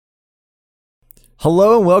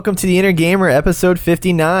Hello and welcome to The Inner Gamer, episode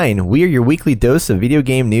 59. We are your weekly dose of video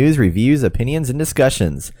game news, reviews, opinions, and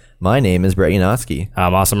discussions. My name is Brett Yanofsky.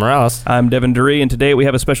 I'm Austin Morales. I'm Devin Durree, and today we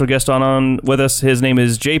have a special guest on with us. His name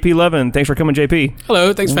is JP Levin. Thanks for coming, JP.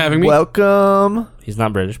 Hello, thanks for having me. Welcome. He's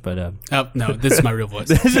not British, but... Oh, no, this is my real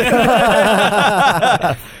voice. It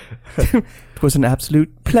was an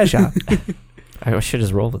absolute pleasure. I should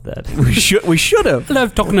just roll with that. We should have. I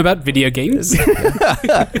love talking about video games.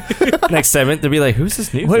 Next segment, they'll be like, who's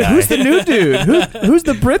this new guy? Who's the new dude? Who's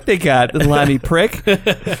the Brit they got? The limey prick.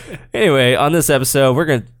 Anyway, on this episode, we're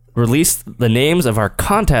going to release the names of our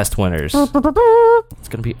contest winners. It's going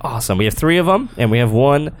to be awesome. We have 3 of them, and we have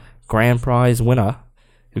one grand prize winner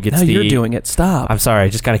who gets You're doing it. Stop. I'm sorry, I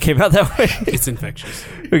just kind of came out that way. It's infectious.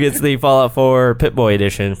 Who gets the Fallout 4 Pip-Boy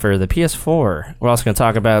edition for the PS4. We're also going to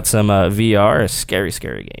talk about some VR, a scary,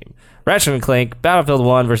 scary game. Ratchet and Clank, Battlefield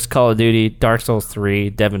 1 versus Call of Duty, Dark Souls 3.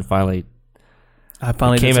 Devin finally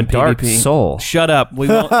became a Dark Soul. Shut up. We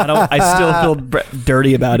won't. I still feel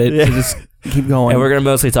dirty about it. So just keep going. And we're going to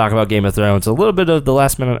mostly talk about Game of Thrones, a little bit of The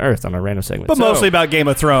Last Man on Earth on a random segment. But mostly about Game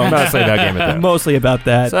of Thrones. Mostly about Game of Thrones. Mostly about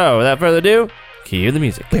that. So, without further ado, cue the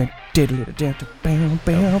music. Welcome to the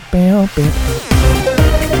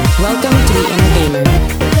Inner Gamer.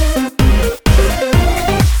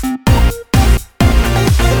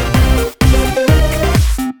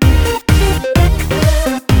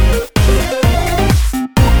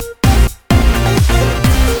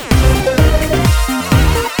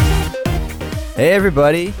 Hey,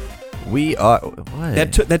 everybody. We are... What?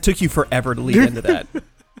 That took you forever to lead into that.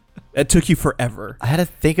 That took you forever. I had to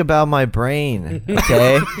think about my brain,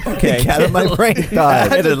 okay? Gather my brain thought.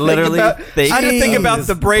 I had to think about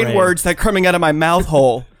the brain words that are coming out of my mouth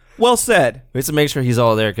hole. Well said. We have to make sure he's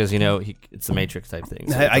all there because, it's a Matrix type thing.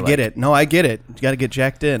 So I get it. No, I get it. You got to get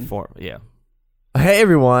jacked in. Yeah. Hey,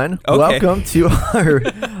 everyone. Okay. Welcome to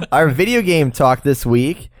our video game talk this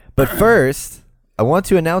week. But first, I want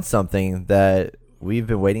to announce something that we've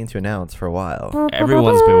been waiting to announce for a while.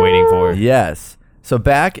 Everyone's been waiting for. Yes. So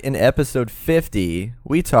back in episode 50,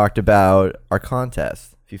 we talked about our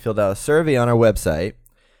contest. If you filled out a survey on our website,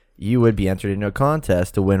 you would be entered into a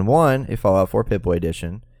contest to win a Fallout 4 Pip-Boy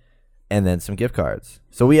edition, and then some gift cards.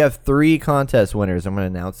 So we have 3 contest winners. I'm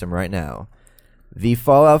going to announce them right now. The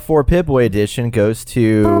Fallout 4 Pip-Boy edition goes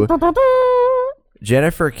to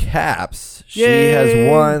Jennifer Capps. She has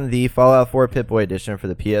won the Fallout 4 Pip-Boy edition for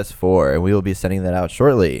the PS4, and we will be sending that out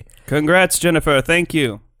shortly. Congrats, Jennifer. Thank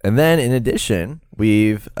you. And then, in addition,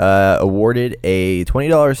 we've awarded a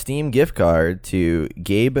 $20 Steam gift card to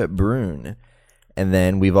Gabe Brune. And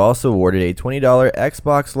then we've also awarded a $20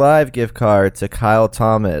 Xbox Live gift card to Kyle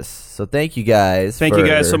Thomas. So thank you guys. Thank you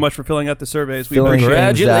guys so much for filling out the surveys. We filling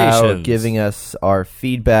appreciate things out, giving us our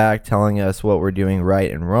feedback, telling us what we're doing right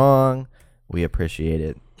and wrong. We appreciate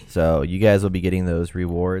it. So you guys will be getting those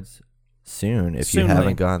rewards soon if you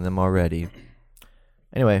haven't gotten them already.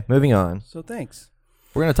 Anyway, moving on. So thanks.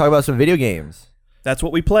 We're going to talk about some video games. That's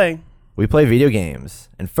what we play. We play video games.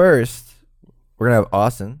 And first, we're going to have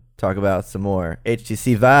Austin talk about some more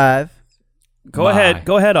HTC Vive. Go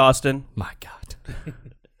ahead, Austin. My God.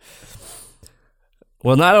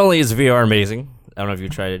 Well, not only is VR amazing, I don't know if you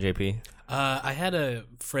tried it, JP. I had a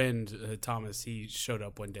friend, Thomas, he showed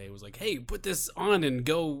up one day and was like, hey, put this on and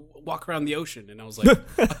go walk around the ocean. And I was like,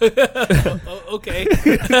 okay.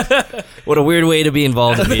 What a weird way to be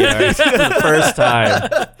involved in VR. The first time.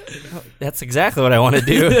 That's exactly what I want to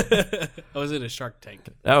do. I was in a Shark Tank.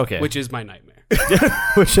 Okay. Which is my nightmare.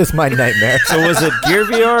 Which is my nightmare. So was it Gear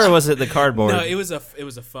VR or was it the cardboard? No, it was a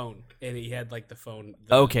phone. And he had like the phone.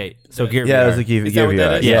 Okay. So Gear VR. Yeah, it was a Gear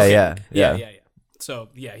VR. Yeah. So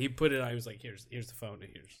yeah, he put it on. He was like, "Here's the phone,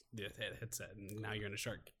 and here's the headset, and now you're in a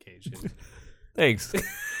shark cage." Thanks.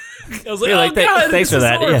 I was like, God, thanks for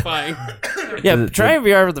that. Horrifying. Yeah, trying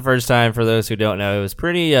VR for the first time, for those who don't know, it was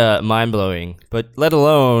pretty mind-blowing, but let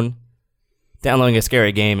alone downloading a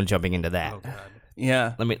scary game and jumping into that. Oh, God.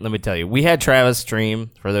 Yeah. Let me tell you. We had Travis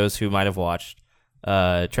stream, for those who might have watched.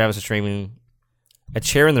 Travis was streaming A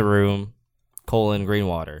Chair in the Room,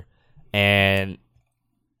 Greenwater. And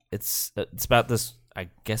it's about this, I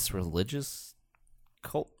guess, religious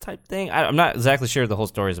cult type thing. I'm not exactly sure what the whole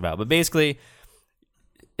story is about, but basically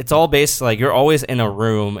it's all based, like, you're always in a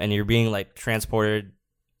room and you're being, like, transported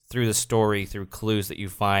through the story through clues that you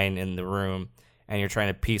find in the room, and you're trying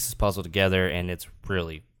to piece this puzzle together, and it's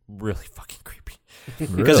really, really fucking creepy.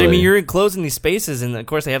 Because, I mean, you're enclosed in these spaces, and of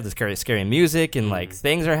course they have this scary music, and, like,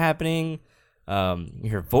 things are happening. You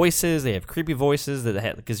hear voices. They have creepy voices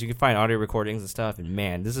because you can find audio recordings and stuff. And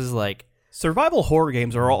man, this is like Survival horror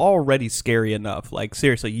games are already scary enough. Like,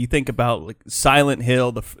 seriously, you think about like Silent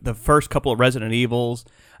Hill, the first couple of Resident Evils.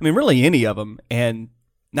 I mean, really any of them. And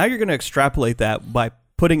now you're going to extrapolate that by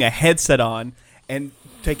putting a headset on and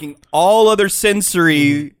taking all other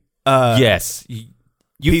sensory yes. You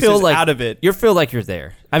pieces feel like out of it. You feel like you're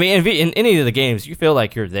there. I mean, in any of the games, you feel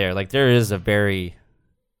like you're there. Like there is a very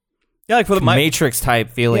like for Matrix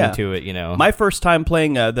type feeling to it. My first time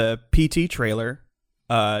playing the PT trailer,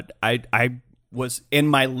 I was in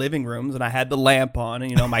my living rooms and I had the lamp on,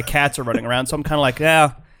 and my cats are running around, so I'm kind of like,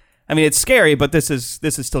 yeah. I mean, it's scary, but this is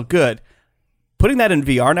still good. Putting that in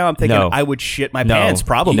VR now, I'm thinking I would shit my pants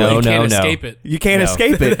probably. You can't escape it. You can't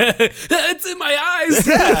escape it. It's in my eyes.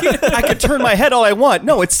 I could turn my head all I want.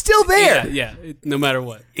 No, it's still there. Yeah, no matter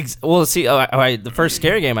what. Well, see, the first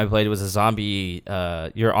scary game I played was a zombie.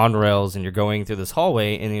 You're on rails and you're going through this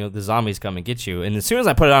hallway, and the zombies come and get you. And as soon as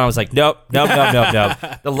I put it on, I was like, nope.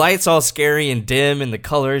 The light's all scary and dim, and the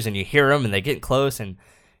colors, and you hear them, and they get close, and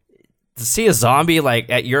to see a zombie like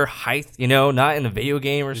at your height, not in a video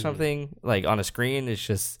game or something, like on a screen, is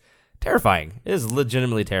just terrifying. It is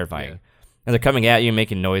legitimately terrifying. Yeah. And they're coming at you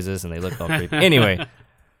making noises and they look all creepy. Anyway,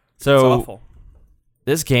 so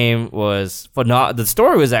this game was the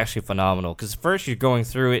story was actually phenomenal, because first you're going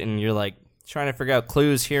through it and you're like trying to figure out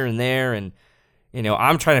clues here and there, and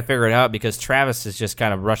I'm trying to figure it out because Travis is just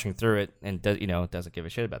kind of rushing through it and doesn't give a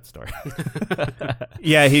shit about the story.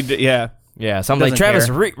 Yeah, so I'm like, Travis,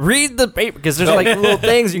 read the paper, because there's like little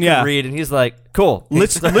things you can read, and he's like, cool.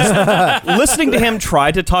 Listening to him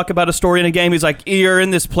try to talk about a story in a game, he's like, you're in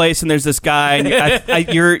this place, and there's this guy, and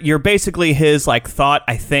you're basically his like thought,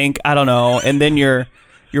 I think, I don't know, and then you're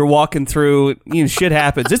walking through, shit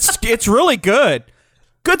happens. It's really good.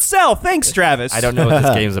 Good sell. Thanks, Travis. I don't know what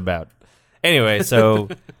this game's about. Anyway, so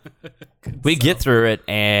we get through it,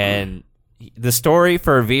 and the story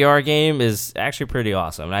for a VR game is actually pretty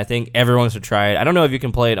awesome, and I think everyone should try it. I don't know if you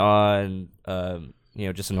can play it on,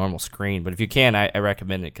 just a normal screen, but if you can, I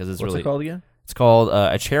recommend it, because it's What's really. What's it called again? It's called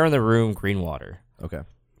A Chair in the Room, Green Water. Okay.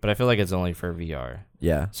 But I feel like it's only for VR.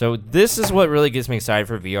 Yeah. So this is what really gets me excited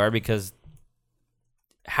for VR, because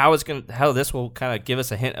how this will kind of give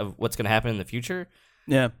us a hint of what's going to happen in the future.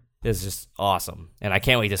 Yeah. Is just awesome, and I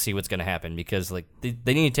can't wait to see what's going to happen, because like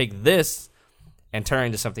they need to take this and turn it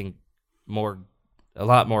into something a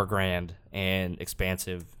lot more grand and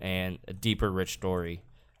expansive and a deeper, rich story.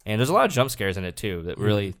 And there's a lot of jump scares in it too that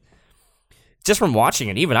really, just from watching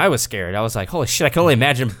it, even I was scared. I was like, holy shit, I can only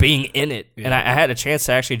imagine being in it. Yeah. And I had a chance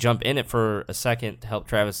to actually jump in it for a second to help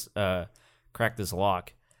Travis crack this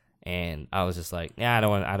lock. And I was just like, yeah, I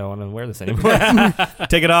don't want to wear this anymore.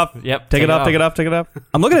 Take it off. Yep. Take it off.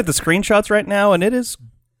 I'm looking at the screenshots right now, and it is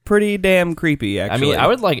pretty damn creepy, actually. I mean, I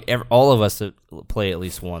would like all of us to play at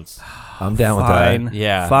least once. I'm down with that.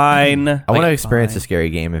 Yeah. Fine. I want to experience a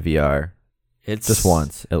scary game in VR. It's just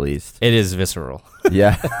once, at least. It is visceral.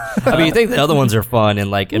 Yeah. I mean, you think the other ones are fun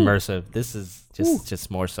and like immersive. This is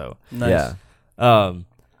just more so. Nice. Yeah.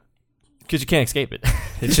 Because you can't escape it.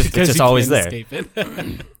 It's just always there.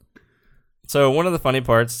 So one of the funny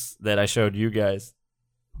parts that I showed you guys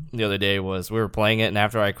the other day was we were playing it, and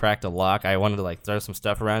after I cracked a lock, I wanted to like throw some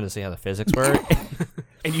stuff around to see how the physics were.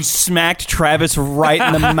 And you smacked Travis right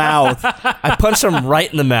in the mouth. I punched him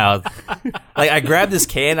right in the mouth. Like, I grabbed this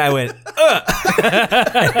can, I went, ugh!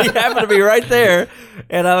 And he happened to be right there,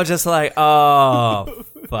 and I was just like, oh,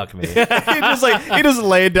 fuck me. He just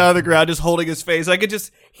laid down on the ground, just holding his face. I could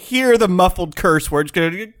just hear the muffled curse words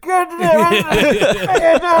going,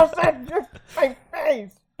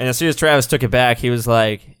 And as soon as Travis took it back, he was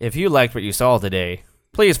like, if you liked what you saw today,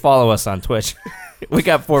 please follow us on Twitch. We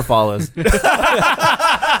got 4 follows. It's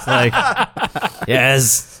like,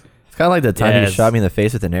 yes. It's kind of like the time you shot me in the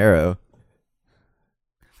face with an arrow.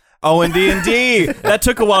 Oh, and D&D. That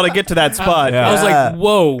took a while to get to that spot. Yeah. I was like,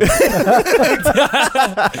 whoa.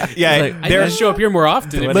 Yeah, I need to show up here more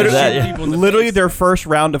often. Literally their first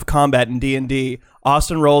round of combat in D&D,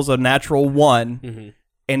 Austin rolls a natural 1,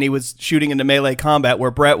 and he was shooting into melee combat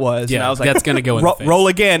where Brett was. Yeah, and I was like, that's going to go in the face. Roll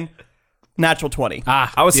again. Natural 20.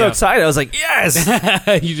 I was so excited. I was like, yes!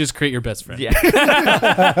 You just create your best friend. Yeah.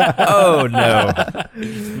 Oh, no.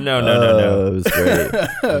 No. It was great.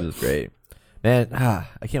 It was great. Man,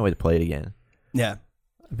 I can't wait to play it again. Yeah.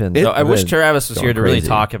 I wish Travis was here to really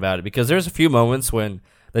talk about it, because there's a few moments when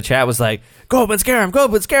the chat was like, go up and scare him,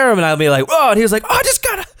 and I'll be like, whoa, and he was like, oh, I just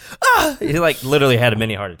gotta, He like literally had a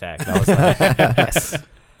mini heart attack. And I was like, yes.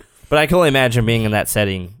 But I can only imagine being in that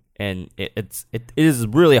setting, and it is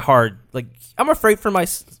really hard. Like, I'm afraid for my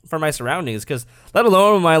surroundings, because let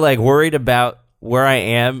alone am I like worried about where I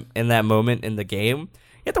am in that moment in the game.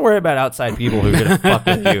 You have to worry about outside people who are gonna fuck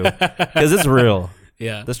with you because it's real.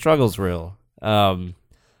 Yeah. The struggle's real. Other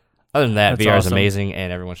than that, That's VR is awesome. amazing,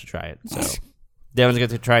 and everyone should try it. So, Devin's going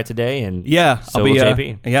to try it today, and Yeah, so I'll be. will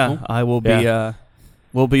JP. Yeah, I will be. Yeah.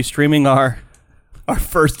 We'll be streaming our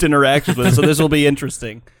first interactions with it, so this will be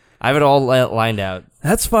interesting. I have it all lined out.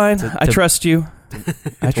 That's fine. I trust you.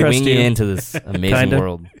 I To trust wing you. you into this amazing Kinda.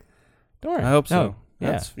 world. Don't worry. I hope so. No,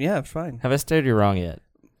 yeah. Yeah, it's fine. Have I steered you wrong yet?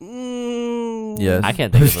 Yes. I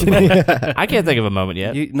can't think of a moment. I can't think of a moment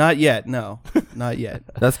yet. Not yet. No, not yet.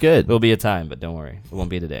 That's good. There'll be a time, but don't worry. It won't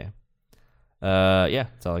be today. Yeah,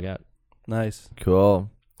 that's all I got. Nice. Cool.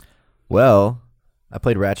 Well, I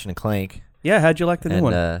played Ratchet and Clank. Yeah, how'd you like the new And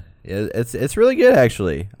one? it's really good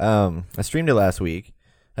actually. I streamed it last week.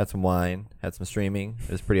 Had some wine, had some streaming.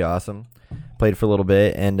 It was pretty awesome. Played for a little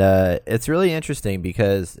bit, and it's really interesting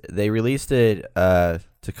because they released it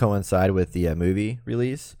to coincide with the movie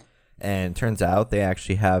release, and turns out they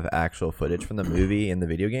actually have actual footage from the movie in the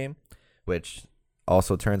video game, which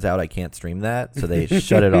also turns out I can't stream that, so they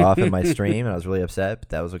shut it off in my stream, and I was really upset, but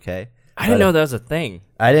that was okay. I didn't know that was a thing.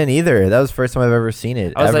 I didn't either. That was the first time I've ever seen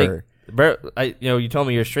it. I was ever. like, Brett, you told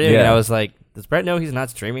me you're streaming, and Yeah. I was like, does Brett know he's not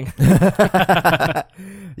streaming?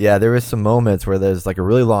 Yeah, there was some moments where there's like a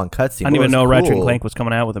really long cutscene. I didn't What even know was Ratchet and cool- Clank was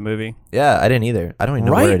coming out with a movie. Yeah, I didn't either. I don't even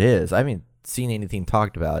know Right? where it is. I haven't seen anything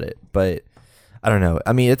talked about it, but I don't know.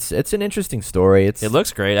 I mean, it's an interesting story. It's It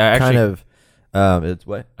looks great. I kind actually, of it's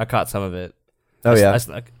what? I caught some of it. Oh yeah.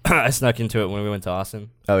 I snuck into it when we went to Austin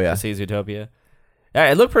Oh yeah. to see Zootopia. Yeah,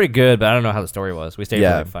 it looked pretty good, but I don't know how the story was. We stayed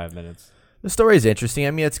Yeah. for like 5 minutes. The story is interesting.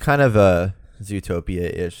 I mean, it's kind of a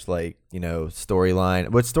Zootopia-ish, like, storyline.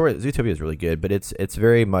 Zootopia is really good, but it's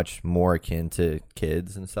very much more akin to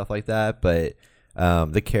kids and stuff like that. But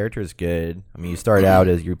the character is good. I mean, you start out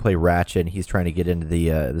as you play Ratchet, and he's trying to get into the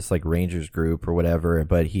this like Rangers group or whatever,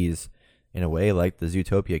 but he's in a way like the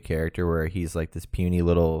Zootopia character, where he's like this puny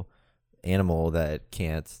little animal that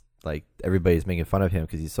can't, like, everybody's making fun of him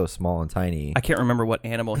because he's so small and tiny. I can't remember what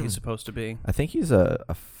animal he's supposed to be. I think he's a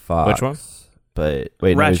fox. Which one? But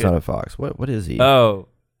wait, no, he's Ratchet. not a fox. What is he? Oh,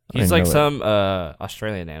 I he's don't like know some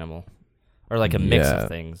Australian animal, or like a mix Yeah. of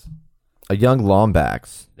things. A young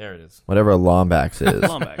Lombax. There it is. Whatever a Lombax is.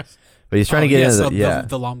 Lombax. But he's trying to get into the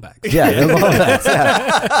Lombax. yeah, the Lombax,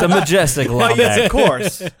 yeah. The majestic Well, yes, Lombax. of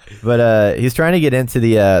course. But he's trying to get into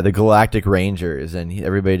the Galactic Rangers, and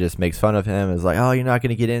everybody just makes fun of him. It's like, oh, you're not going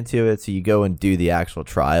to get into it, so you go and do the actual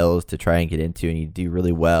trials to try and get into, and you do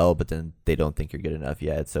really well, but then they don't think you're good enough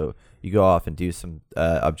yet. So you go off and do some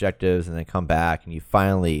objectives, and then come back, and you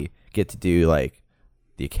finally get to do like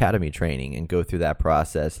the academy training and go through that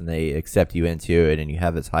process, and they accept you into it, and you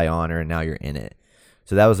have this high honor, and now you're in it.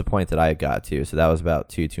 So that was the point that I got to. So that was about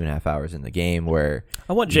 2.5 hours in the game where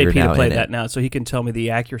I want you're JP now to play in that it. now so he can tell me the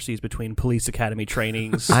accuracies between police academy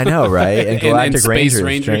trainings. I know, right? And Galactic Space Rangers.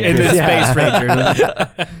 Ranger. trainers. And then Yeah.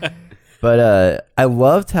 Space Ranger. But I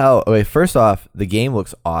loved how. Okay, first off, the game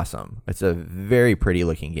looks awesome. It's a very pretty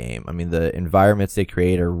looking game. I mean, the environments they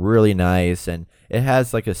create are really nice, and it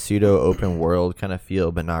has like a pseudo open world kind of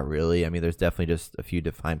feel, but not really. I mean, there's definitely just a few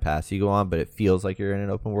defined paths you go on, but it feels like you're in an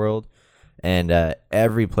open world. And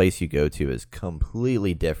every place you go to is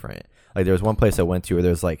completely different. Like, there was one place I went to where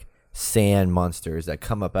there's like sand monsters that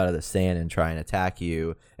come up out of the sand and try and attack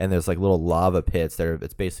you, and there's like little lava pits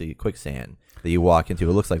it's basically quicksand that you walk into.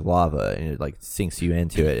 It looks like lava, and it like sinks you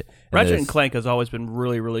into it. And Ratchet there's- and Clank has always been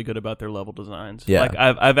really, really good about their level designs. Yeah. Like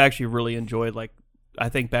I've actually really enjoyed, like, I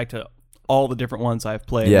think back to all the different ones I've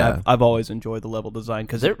played. Yeah. I've always enjoyed the level design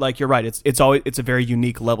because, like, you're right. It's a very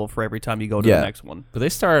unique level for every time you go to Yeah. the next one. But they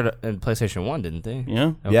started in PlayStation 1, didn't they? Yeah.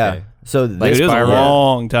 Okay. Yeah. So Like, It is a Spiral.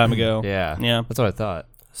 long time ago. Yeah. Yeah. That's what I thought.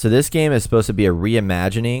 So this game is supposed to be a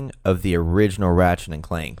reimagining of the original Ratchet and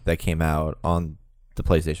Clank that came out on the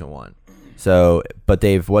PlayStation 1. So, but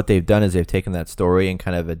what they've done is they've taken that story and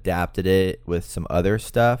kind of adapted it with some other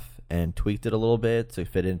stuff and tweaked it a little bit to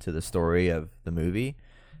fit into the story of the movie.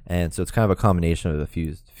 And so it's kind of a combination of a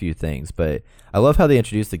few things. But I love how they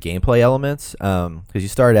introduced the gameplay elements, because you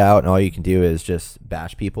start out and all you can do is just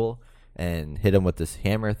bash people and hit them with this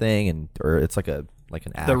hammer thing, or it's like an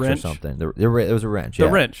axe or wrench? something. It was a wrench. The Yeah.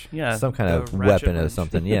 wrench. Yeah. Some kind of The Ratchet weapon or wrench.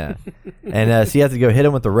 something, yeah. And so you have to go hit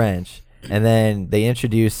him with the wrench, and then they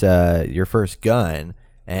introduce your first gun,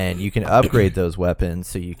 and you can upgrade those weapons.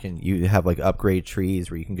 So you have like upgrade trees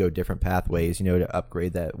where you can go different pathways, to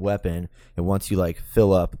upgrade that weapon. And once you like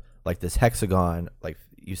fill up like this hexagon, like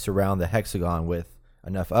you surround the hexagon with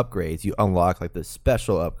enough upgrades, you unlock like this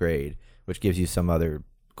special upgrade, which gives you some other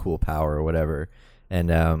cool power or whatever. And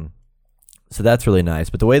so that's really nice.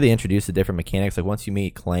 But the way they introduce the different mechanics, like once you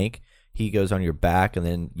meet Clank, he goes on your back, and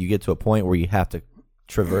then you get to a point where you have to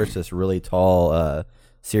traverse this really tall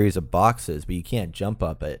series of boxes, but you can't jump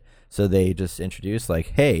up it. So they just introduced like,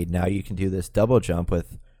 hey, now you can do this double jump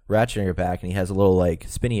with Ratchet on your back, and he has a little like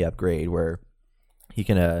spinny upgrade where he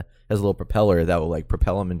can has a little propeller that will like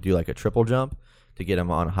propel him and do like a triple jump to get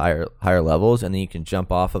him on higher levels, and then you can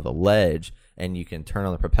jump off of a ledge and you can turn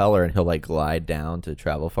on the propeller and he'll like glide down to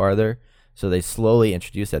travel farther. So they slowly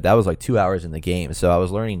introduced that. That was like 2 hours in the game. So I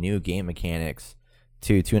was learning new game mechanics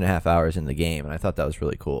 2.5 hours in the game, and I thought that was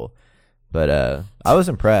really cool. But I was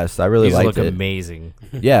impressed. I really These liked look it. amazing.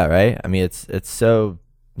 Yeah, right. I mean, it's so,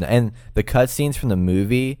 and the cutscenes from the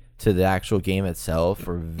movie to the actual game itself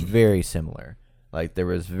were very similar. Like there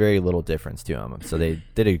was very little difference to them. So they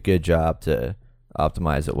did a good job to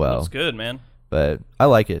optimize it well. That's good, man. But I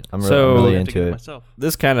like it. I'm So- really I have to into get it. myself.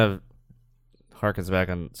 This kind of harkens back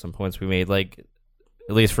on some points we made. Like,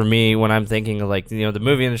 at least for me, when I'm thinking of like, the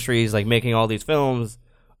movie industry is like making all these films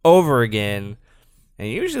over again, and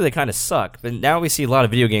usually they kind of suck. But now we see a lot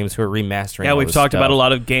of video games who are remastering. Yeah, all we've this talked stuff. about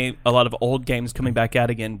a lot of old games coming back out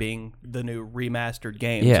again, being the new remastered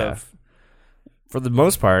games. Yeah. For the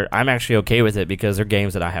most part, I'm actually okay with it because they're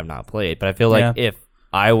games that I have not played. But I feel like if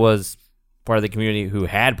I was part of the community who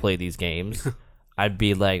had played these games, I'd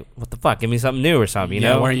be like, what the fuck? Give me something new or something, you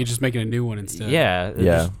know? Why aren't you just making a new one instead? Yeah.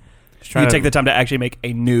 Yeah. Just You trying take the time to actually make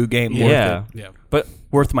a new game Yeah. Yeah. But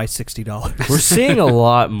worth my $60. we're seeing a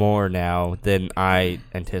lot more now than I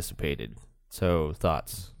anticipated. So,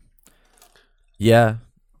 thoughts? Yeah,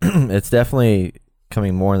 it's definitely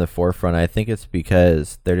coming more in the forefront. I think it's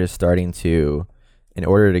because they're just starting to, in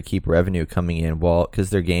order to keep revenue coming in, because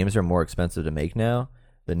their games are more expensive to make now,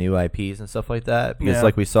 the new IPs and stuff like that. Because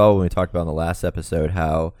like we saw when we talked about in the last episode,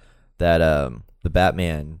 how that the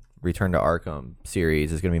Batman Return to Arkham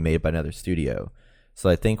series is going to be made by another studio. So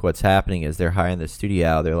I think what's happening is they're hiring the studio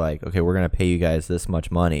out. They're like, okay, we're going to pay you guys this much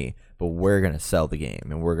money, but we're going to sell the game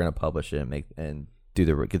and we're going to publish it and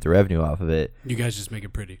get the revenue off of it. You guys just make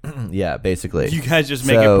it pretty. Yeah, basically. You guys just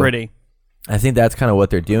make So- it pretty. I think that's kind of what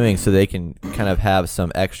they're doing, so they can kind of have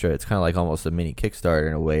some extra. It's kind of like almost a mini Kickstarter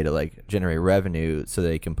in a way to like generate revenue, so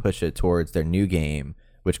they can push it towards their new game,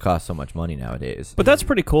 which costs so much money nowadays. But that's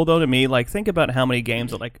pretty cool, though, to me. Like, think about how many games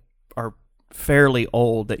that like are fairly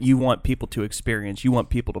old that you want people to experience, you want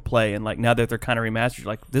people to play, and like now that they're kind of remastered, you're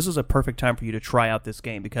like, this is a perfect time for you to try out this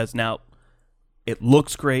game because now it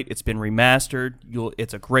looks great. It's been remastered.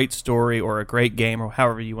 It's a great story or a great game or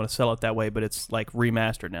however you want to sell it that way, but it's like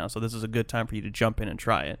remastered now. So this is a good time for you to jump in and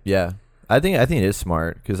try it. Yeah, I think it is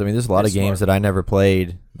smart because I mean, there's a lot of It's games smart. that I never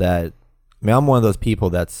played. That I mean, I'm one of those people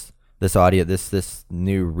that's this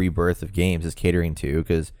new rebirth of games is catering to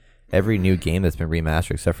because every new game that's been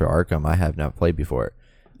remastered except for Arkham, I have not played before.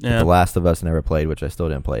 Yeah. The Last of Us never played, which I still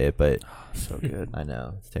didn't play it, but So good. I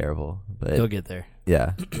know it's terrible. But You'll get there.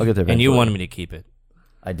 yeah, I'll get there. And you eventually. wanted me to keep it.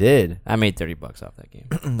 I did. I made $30 off that game.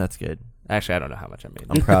 That's good. Actually, I don't know how much I made.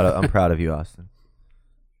 I'm proud of you, Austin.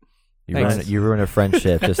 Thanks. You ruined a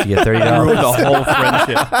friendship just to get $30. You ruined the whole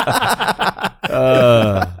friendship.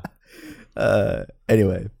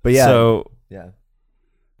 Anyway, but yeah. So, yeah.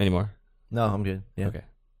 any more? No, I'm good. Yeah. Okay.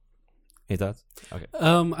 Any thoughts? Okay.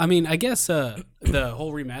 I mean, I guess the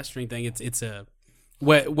whole remastering thing, it's a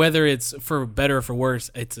whether it's for better or for worse,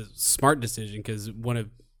 it's a smart decision because one of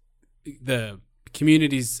the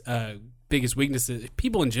community's biggest weaknesses,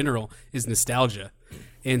 people in general, is nostalgia,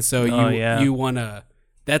 and so you want to.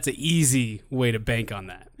 That's an easy way to bank on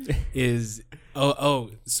that. Is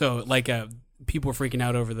so like people were freaking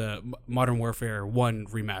out over the Modern Warfare 1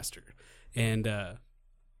 remaster, and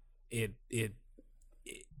it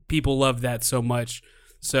people love that so much.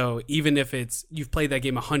 So even if you've played that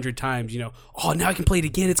game 100 times, now I can play it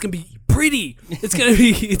again. It's gonna be pretty. It's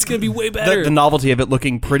gonna be way better. The novelty of it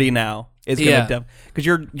looking pretty now is going to because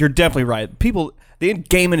you're definitely right. The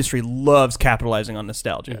game industry loves capitalizing on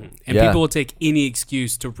nostalgia. Mm-hmm. And people will take any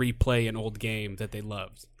excuse to replay an old game that they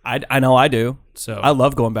loved. I know I do. So I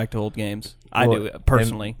love going back to old games. I Well, do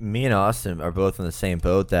personally. and me and Austin are both in the same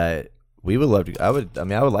boat that we would love to. I would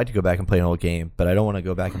like to go back and play an old game, but I don't want to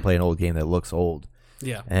go back and play an old game that looks old.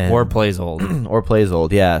 yeah. And, Or plays old. or plays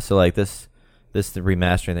old. Yeah. So like this the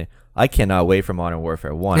remastering thing. I cannot wait for Modern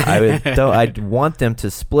Warfare 1. I'd want them to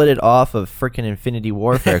split it off of freaking Infinity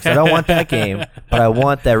Warfare because I don't want that game, but I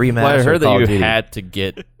want that remaster. Well, I heard of Call that of you Duty. had to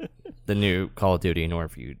get the new Call of Duty in order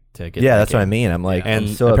for you to get. Yeah, that that's what I game. mean. I'm like, And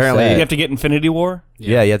I'm so apparently upset. You have to get Infinity War.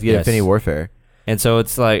 Yeah, you have to get Yes. Infinity Warfare. And so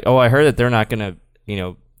it's like, I heard that they're not gonna,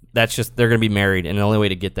 that's just they're gonna be married, and the only way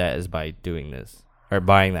to get that is by doing this or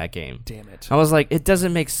buying that game. Damn it. I was like, it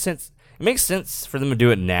doesn't make sense. It makes sense for them to do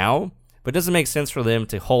it now, but it doesn't make sense for them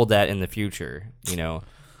to hold that in the future.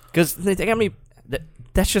 Because they got me.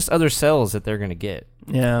 that's just other cells that they're gonna get.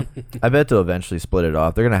 Yeah. I bet they'll eventually split it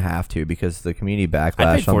off. They're gonna have to because the community I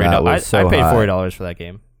backlash paid on that was so I paid high. $40 for that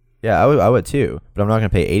game. Yeah, I would too, but I'm not gonna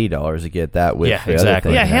pay $80 to get that with Yeah, the exactly. other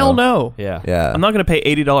thing. Yeah, hell no. Yeah. Yeah, I'm not going to pay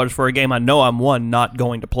 $80 for a game I know I'm not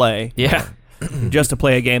going to play. Yeah. Just to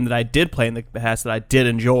play a game that I did play in the past that I did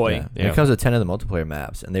enjoy. Yeah. And Yeah. it comes with 10 of the multiplayer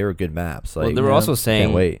maps, and they were good maps. Like, Well, they were also can't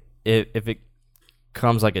saying wait. if it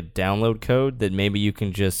comes like a download code, then maybe you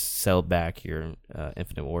can just sell back your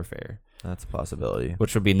Infinite Warfare, That's a possibility.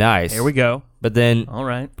 which would be nice. Here we go. But then All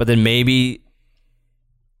right. maybe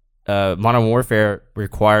Modern Warfare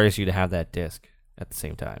requires you to have that disc at the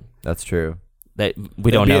same time. That's true. That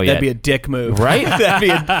we don't know That'd yet. be a dick move. Right? that'd be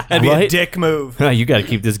a Right? dick move. You got to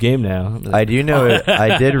keep this game now. I do know it.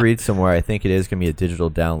 I did read somewhere. I think it is gonna be a digital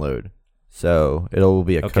download, so it'll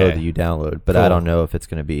be a Okay. code that you download. But I Cool. don't know if it's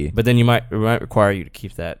gonna be. But then it might require you to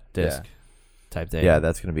keep that disc type thing. Yeah,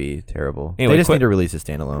 that's gonna be terrible. Anyway, they just quick- need to release a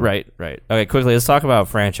standalone. Right. Okay, quickly, let's talk about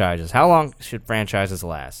franchises. How long should franchises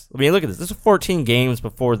last? I mean, look at this. This is 14 games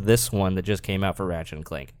before this one that just came out for Ratchet and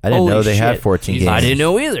Clank. I didn't Holy know they had shit. 14 games. I didn't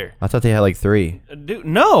know either. I thought they had like 3. Dude,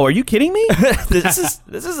 no, are you kidding me? this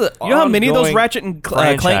is a You know how many of those ongoing Ratchet and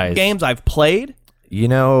franchise. Clank games I've played? You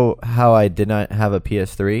know how I did not have a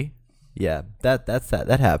PS3? Yeah, that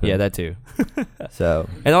happened. Yeah, that too. So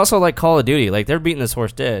And also like Call of Duty, like they're beating this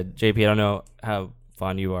horse dead. JP, I don't know how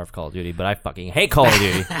fond you are of Call of Duty, but I fucking hate Call of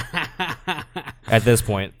Duty at this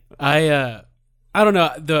point. I don't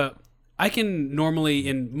know. I can normally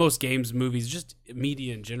in most games, movies, just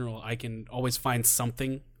media in general, I can always find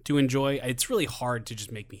something to enjoy. It's really hard to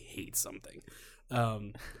just make me hate something,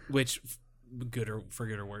 which good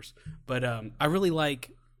or worse. But I really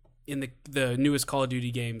like in the newest Call of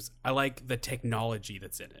Duty games. I like the technology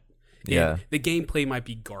that's in it. Yeah. The gameplay might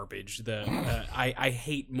be garbage. I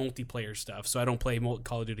hate multiplayer stuff, so I don't play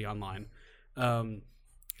Call of Duty online. You're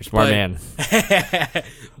a smart man. Let me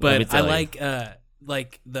But I tell you.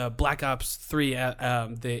 like the Black Ops 3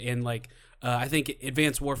 I think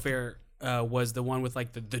Advanced Warfare was the one with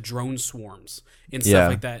like the drone swarms and stuff Yeah.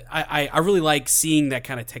 like that. I really like seeing that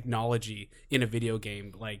kind of technology in a video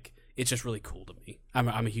game. Like it's just really cool to me. I'm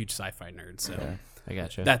a huge sci-fi nerd, so I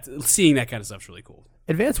gotcha. seeing that kind of stuff's really cool.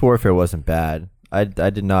 Advanced Warfare wasn't bad. I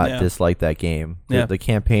did not Yeah. dislike that game. Yeah. The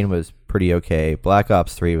campaign was pretty okay. Black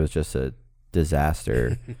Ops 3 was just a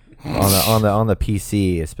disaster on the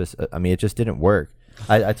PC. I mean, it just didn't work.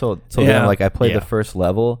 I told them, like, I played the first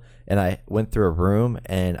level and I went through a room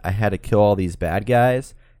and I had to kill all these bad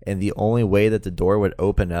guys, and the only way that the door would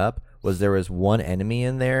open up was there was one enemy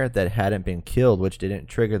in there that hadn't been killed, which didn't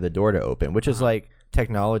trigger the door to open, which is like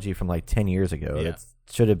technology from like 10 years ago. Yeah. That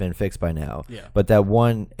should have been fixed by now. Yeah. But that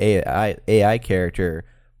one AI character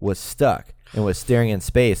was stuck and was staring in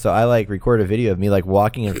space. So I like recorded a video of me like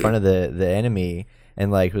walking in front of the enemy and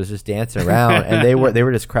like was just dancing around, and they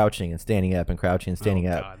were just crouching and standing up and crouching and standing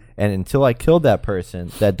up. God. And until I killed that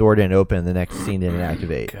person, that door didn't open and the next scene didn't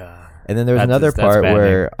activate. And then there was another that's part bad,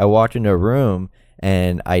 where man. I walked into a room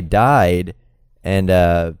and I died, and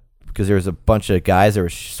because there was a bunch of guys that were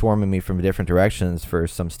swarming me from different directions for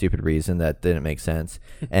some stupid reason that didn't make sense.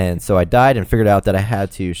 And so I died and figured out that I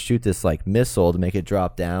had to shoot this like missile to make it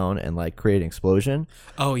drop down and like create an explosion.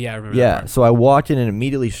 Oh yeah, I remember. that Yeah, part. so I walked in and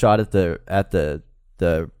immediately shot at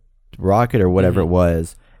the rocket or whatever it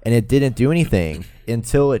was, and it didn't do anything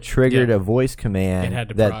until it triggered Yeah. a voice command It had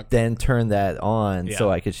to that proc. then turned that on Yeah. so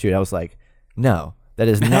I could shoot. I was like, no, that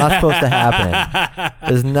is not supposed to happen.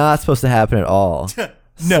 That is not supposed to happen at all.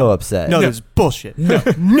 So upset. No, this is bullshit.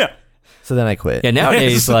 No. So then I quit. Yeah,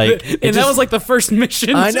 nowadays, like, And that was like the first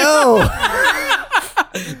mission. I know.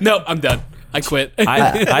 No, I'm done. I quit.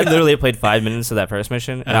 I literally played 5 minutes of that first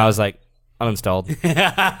mission, and I was like, uninstalled.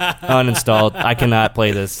 Uninstalled. I cannot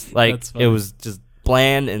play this. Like, That's funny. it was just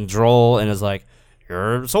bland and droll, and it's like,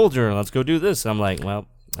 you're a soldier, let's go do this. I'm like, well,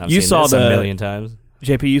 I've You seen saw this a the- million times.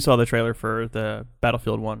 JP, you saw the trailer for the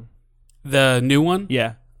Battlefield 1. The new one?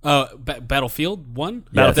 Yeah. Battlefield 1?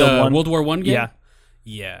 Battlefield the 1. World War 1 game? Yeah.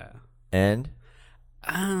 Yeah. And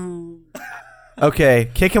Um, okay,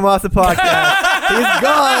 kick him off the podcast. He's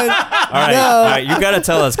gone. All right, you got to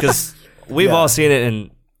tell us, because we've Yeah. all seen it, and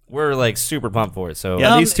we're, like, super pumped for it. So,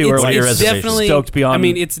 Yeah, these two are what are your it's reservations? definitely Stoked beyond- I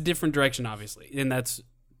mean, it's a different direction, obviously, and that's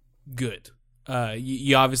good.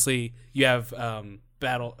 You obviously you have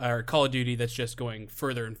Battle or Call of Duty that's just going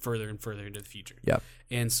further and further and further into the future. Yep.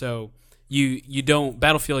 And so you don't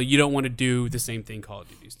Battlefield. You don't want to do the same thing Call of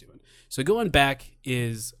Duty's doing. So going back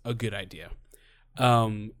is a good idea.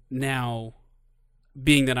 Now,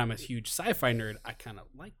 being that I'm a huge sci-fi nerd, I kind of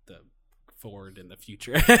like the forward in the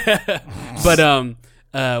future. But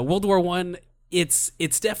World War I, it's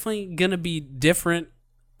definitely gonna be different,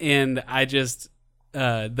 and I just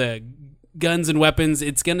the guns and weapons.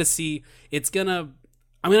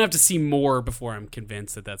 I'm gonna have to see more before I'm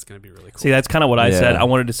convinced that that's gonna be really cool. See, that's kind of what I Yeah. said. I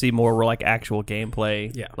wanted to see more like actual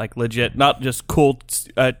gameplay, Yeah. like legit, not just cool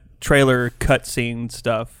trailer cutscene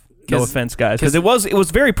stuff. No 'Cause- offense, guys, because it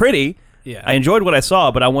was very pretty. Yeah, I enjoyed what I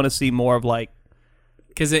saw, but I want to see more of like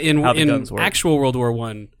because in how the guns work. actual World War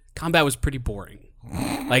I, combat was pretty boring.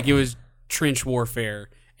 Like it was trench warfare,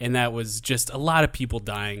 and that was just a lot of people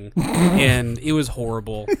dying, and it was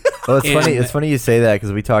horrible. Well, it's And- funny. It's funny you say that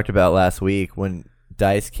because we talked about last week when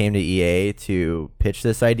DICE came to EA to pitch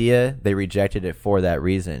this idea. They rejected it for that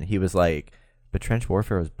reason. He was like, "But trench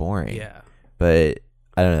warfare was boring." Yeah. But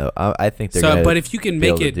I don't know. I think they're So, gonna but if you can be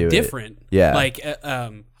able make to it do different, Yeah. Like,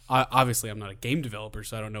 obviously, I'm not a game developer,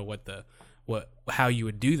 so I don't know how you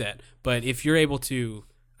would do that. But if you're able to,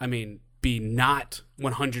 be not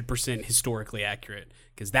 100% historically accurate,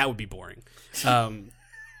 because that would be boring.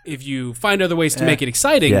 If you find other ways to make it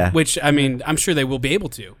exciting, Yeah. which I'm sure they will be able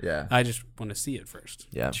to. Yeah. I just want to see it first.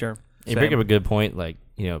 Yeah. sure. You bring up a good point. Like,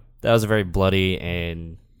 that was a very bloody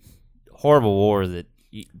and horrible war that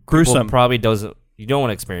Gruesome. people probably you don't want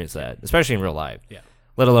to experience that, especially in real life. Yeah.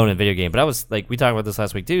 Let alone in a video game. But I was like, we talked about this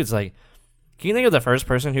last week too. It's like, can you think of the first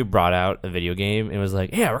person who brought out a video game and was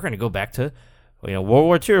like, yeah, we're going to go back to, World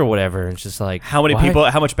War II or whatever. And it's just like, How many why? people?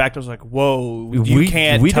 How much back was like, whoa, We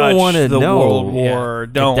can't don't touch wanna the know. World War.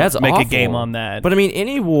 Like, Don't that's make awful. a game on that. But I mean,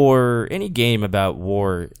 any game about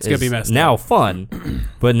war is gonna be messed now up. fun.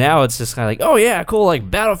 But now it's just kind of like, oh yeah, cool, like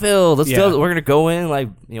Battlefield. Let's Yeah. go. We're gonna go in, like,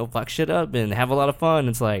 fuck shit up and have a lot of fun.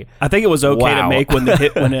 It's like, I think it was okay to Wow. make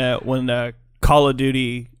when Call of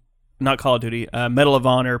Duty, not Call of Duty, Medal of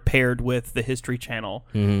Honor paired with the History Channel,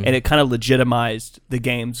 and it kind of legitimized the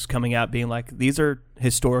games coming out, being like, these are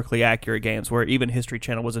historically accurate games, where even History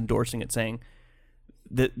Channel was endorsing it, saying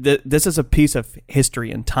this is a piece of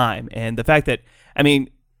history and time. And the fact that,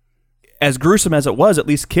 as gruesome as it was, at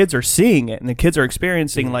least kids are seeing it, and the kids are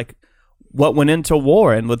experiencing like what went into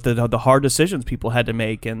war and with the hard decisions people had to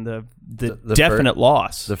make, and the definite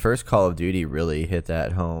loss. The first Call of Duty really hit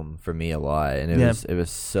that home for me a lot, and it was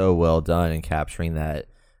so well done in capturing that.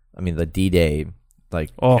 The D-Day,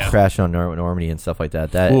 crash on Normandy and stuff like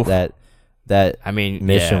that. That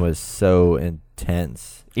mission was so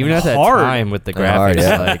intense. even at that hard. time with the And hard, graphics,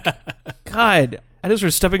 yeah. like, God, I just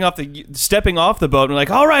was stepping off the boat and like,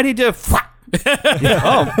 all right, he did.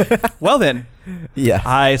 Oh, well then, Yeah,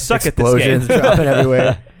 I suck at this explosions game. dropping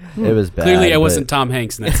everywhere. It was bad. Clearly, I but- wasn't Tom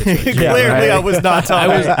Hanks in that situation. Yeah, Clearly, right. I was not Tom.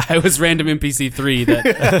 I was random NPC3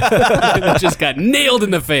 that just got nailed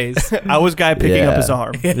in the face. I was guy picking up Yeah. his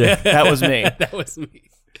arm. That was me. That was me.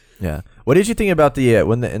 Yeah. What did you think about the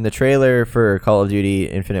in the trailer for Call of Duty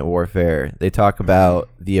Infinite Warfare? They talk about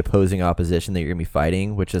the opposing opposition that you're gonna be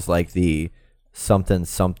fighting, which is like the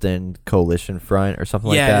something coalition front or something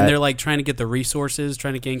like that. Yeah, and they're like trying to get the resources,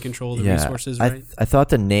 trying to gain control of the resources, right? I thought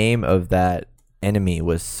the name of that enemy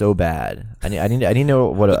was so bad. I didn't know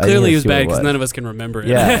what. I Clearly, didn't it was see what bad it because was. none of us can remember it.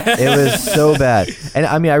 Yeah, it was so bad. And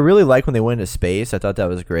I really like when they went into space. I thought that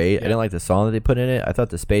was great. I Yeah. didn't like the song that they put in it. I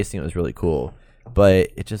thought the space thing was really cool. But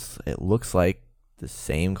it looks like the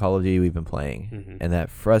same Call of Duty we've been playing. And that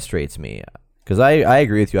frustrates me. Because I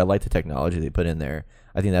agree with you. I like the technology they put in there.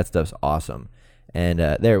 I think that stuff's awesome. And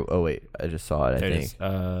oh wait, I just saw it, I there it think. is.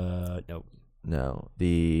 Nope. No,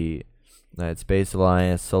 the United Space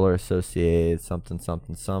Alliance, Solar Associated, something.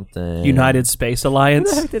 United Space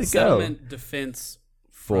Alliance. Where the heck did it go? Settlement Defense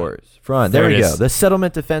Force Front. There There we it go. is. The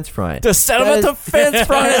Settlement Defense Front. The settlement That is defense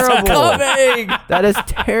front is terrible. coming. That is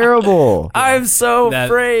terrible. I'm so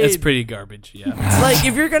afraid. That's pretty garbage. Yeah. It's like,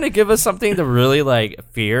 if you're gonna give us something to really like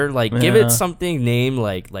fear, like give Yeah. it something named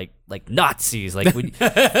like Nazis, like like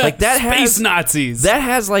that Space has Nazis. that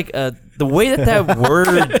has like the way that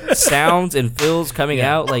word sounds and feels coming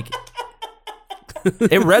out, like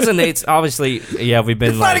it resonates. Obviously, yeah, we've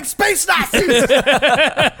been like space Nazis.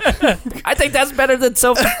 I think that's better than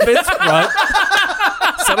self-defense front.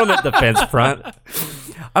 Settlement defense front.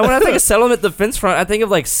 When I think of settlement defense front, I think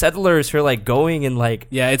of like settlers who are like going and like.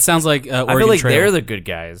 Yeah, it sounds like I Oregon feel like Trail. they're the good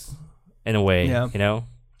guys, in a way. Yeah. You know.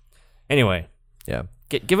 Anyway, Yeah.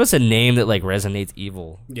 give us a name that like resonates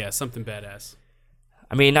evil. Yeah, something badass.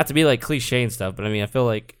 I mean, not to be like cliche and stuff, but I mean, I feel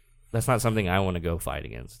like that's not something I want to go fight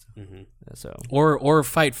against. So Or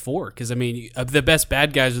fight for, because I mean, the best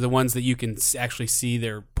bad guys are the ones that you can actually see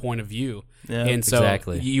their point of view. Yeah, and so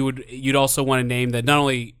exactly. you'd also want a name that not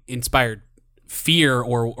only inspired fear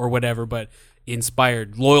or whatever, but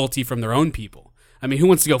inspired loyalty from their own people. I mean, who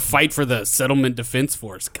wants to go fight for the Settlement Defense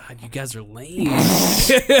Force? God, you guys are lame.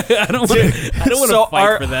 I don't want to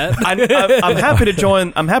fight for that. I'm happy to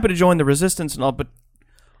join. I'm happy to join the resistance and all, but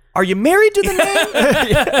are you married to the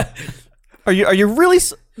name? Are you really?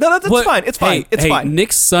 No, that's fine. It's fine. It's fine.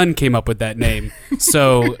 Nick's son came up with that name,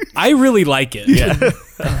 so I really like it. Yeah.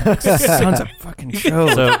 Son's a fucking show.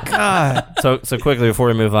 So, God. So quickly before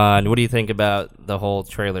we move on, what do you think about the whole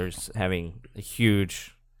trailers having a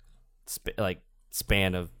huge,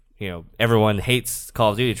 span of everyone hates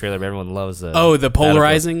Call of Duty trailer, but everyone loves the the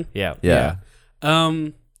polarizing. Yeah.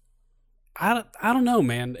 I don't know,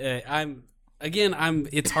 man.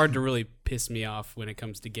 It's hard to really piss me off when it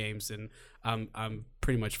comes to games, and I'm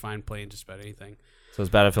pretty much fine playing just about anything. So is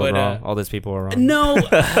Battlefield wrong? All these people are wrong. No,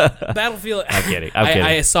 Battlefield. I'm kidding.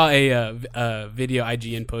 I saw a video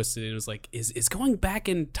IGN posted. And it was like, is going back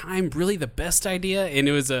in time really the best idea? And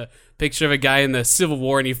it was a picture of a guy in the Civil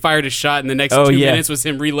War, and he fired a shot, and the next 2 minutes was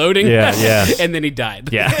him reloading. Yeah. And then he died.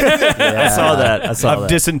 Yeah. I saw that. Of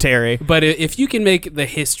dysentery. But if you can make the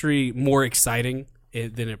history more exciting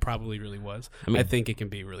than it probably really was, I think it can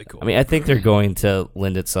be really cool. I mean, I think they're going to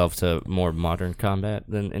lend itself to more modern combat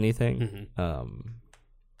than anything. Mm-hmm.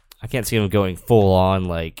 I can't see them going full on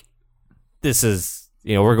like this is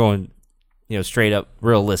we're going straight up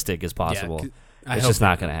realistic as possible. It's just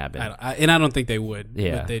not going to happen. I don't think they would.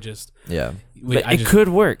 Yeah. But they just But it could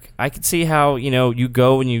work. I could see how you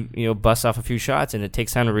go and you bust off a few shots and it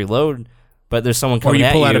takes time to reload, but there's someone coming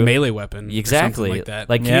at you. Or you pull out a melee weapon. Exactly. Or something like that.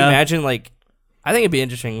 Like, can you imagine I think it'd be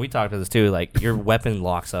interesting. We talked about this too. Like your weapon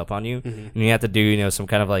locks up on you, and you have to do some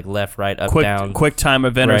kind of left, right, up, down, quick time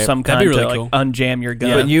event or some kind That'd be really to cool. unjam your gun.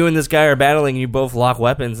 Yeah. But you and this guy are battling, and you both lock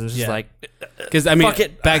weapons, and it's just because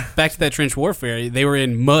back to that trench warfare, they were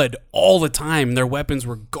in mud all the time. Their weapons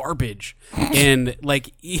were garbage, and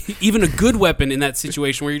even a good weapon in that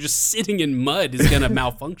situation where you're just sitting in mud is gonna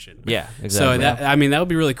malfunction. Yeah, exactly. So that would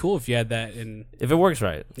be really cool if you had that. And if it works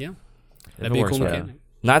right, yeah, if that'd be a cool mechanic.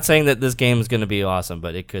 Not saying that this game is going to be awesome,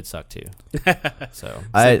 but it could suck too. So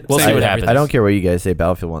we'll see what happens. I don't care what you guys say.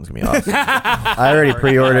 Battlefield 1's gonna be awesome. I already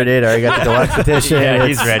pre-ordered it. I already got the deluxe edition. Yeah,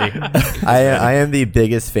 he's ready. I am the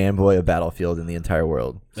biggest fanboy of Battlefield in the entire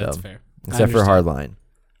world. So, That's fair. Except for Hardline.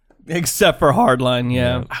 Except for Hardline,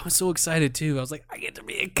 yeah. I was so excited too. I was like, I get to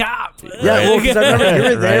be a cop. Yeah, well, because I remember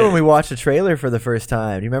you were there when we watched the trailer for the first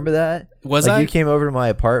time. Do you remember that? Was I? You came over to my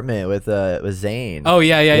apartment with Zane. Oh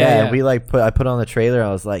yeah. And we I put on the trailer.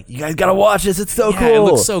 I was like, you guys gotta watch this. It's so cool. It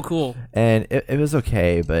looks so cool. And it was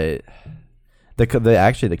okay, but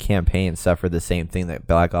the campaign suffered the same thing that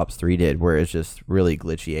Black Ops 3 did, where it's just really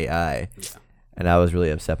glitchy AI, and I was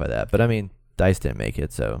really upset by that. But I mean, DICE didn't make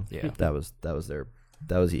it, so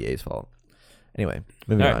that was EA's fault. Anyway,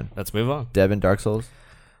 moving on. Let's move on. Devin, Dark Souls.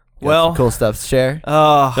 Well, some cool stuff to share.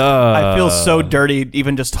 I feel so dirty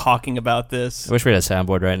even just talking about this. I wish we had a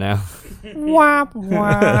soundboard right now.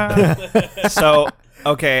 So,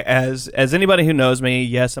 okay, as anybody who knows me,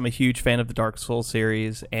 yes, I'm a huge fan of the Dark Souls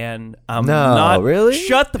series, and I'm not really.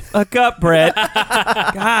 Shut the fuck up, Brett.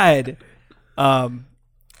 God. You're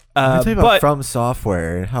talking about From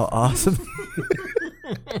Software and how awesome.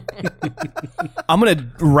 I'm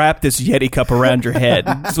gonna wrap this Yeti cup around your head.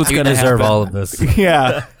 That's what's You gonna deserve happen. all of this.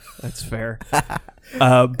 Yeah, that's fair.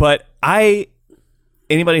 But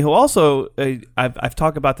anybody who also I've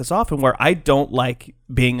talked about this often, where I don't like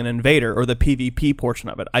being an invader or the PvP portion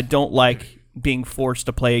of it. I don't like being forced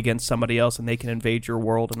to play against somebody else and they can invade your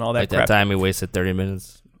world and all that Like crap. that time we wasted 30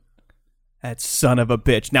 minutes. That son of a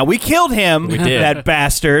bitch. Now we killed him. We did. That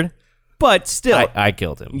bastard. But still, I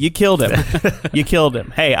killed him. you killed him. You killed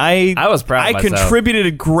him. Hey, I was proud of myself.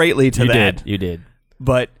 contributed greatly to that. You did.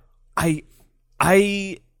 But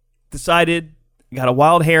I decided, got a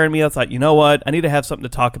wild hair in me. I thought, you know what? I need to have something to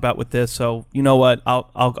talk about with this. So you know what?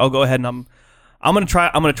 I'll go ahead and I'm gonna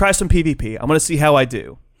try some PvP. I'm gonna see how I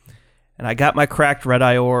do. And I got my cracked red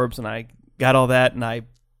eye orbs and I got all that and I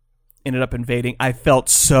ended up invading. I felt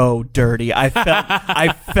so dirty.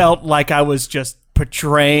 I felt like I was just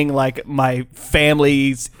portraying like my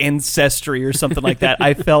family's ancestry or something like that.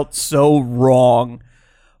 I felt so wrong,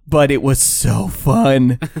 but it was so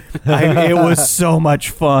fun. It was so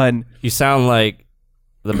much fun. You sound like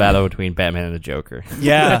the battle between Batman and the Joker.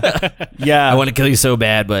 Yeah. I want to kill you so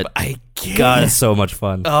bad, but I can't. God, it's so much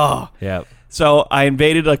fun. Oh. Yeah. So I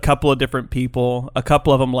invaded a couple of different people. A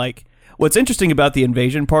couple of them, what's interesting about the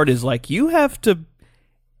invasion part is you have to.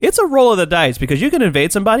 It's a roll of the dice because you can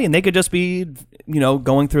invade somebody and they could just be,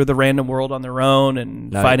 going through the random world on their own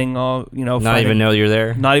and fighting all, Not even know you're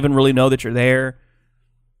there. Not even really know that you're there.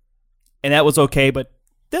 And that was okay, but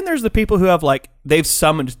Then there's the people who have like they've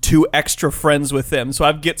summoned 2 extra friends with them. So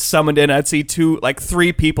I'd get summoned in, I'd see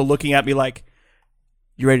 3 people looking at me like,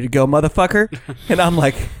 "You ready to go, motherfucker?" And I'm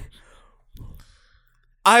like,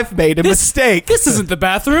 "I've made a mistake. This isn't the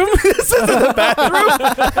bathroom. This isn't the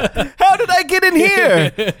bathroom. How did I get in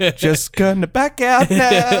here? Just gonna back out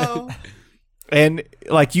now." And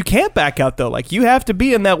like you can't back out though. Like you have to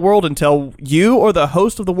be in that world until you or the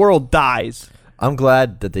host of the world dies. I'm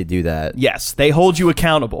glad that they do that. Yes, they hold you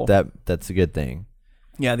accountable. That's a good thing.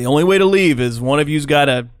 Yeah, the only way to leave is one of you's got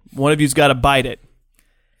to bite it.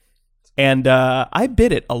 And I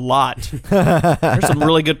bit it a lot. There's some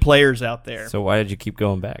really good players out there. So why did you keep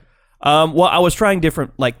going back? Well, I was trying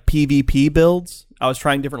different like PvP builds. I was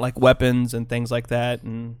trying different like weapons and things like that,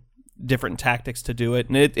 and different tactics to do it.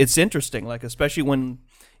 And it's interesting, like especially when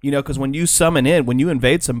because when you summon in, when you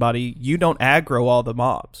invade somebody, you don't aggro all the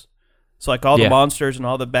mobs. So like all the monsters and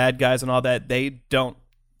all the bad guys and all that, they don't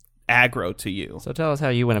aggro to you. So tell us how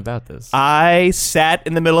you went about this. I sat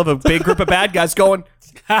in the middle of a big group of bad guys going,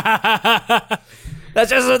 That's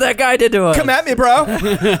just what that guy did to us. "Come at me, bro.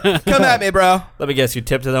 Come at me, bro." Let me guess, you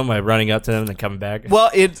tipped to them by running up to them and then coming back?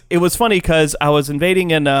 Well, it was funny because I was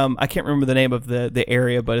invading in I can't remember the name of the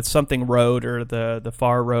area, but it's something road or the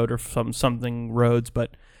far road or something roads,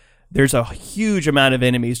 but there's a huge amount of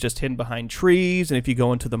enemies just hidden behind trees, and if you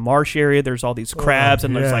go into the marsh area, there's all these crabs,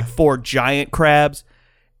 and there's like 4 giant crabs,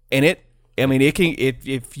 and it can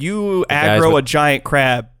if you aggro a giant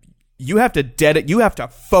crab, you have to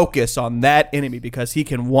focus on that enemy because he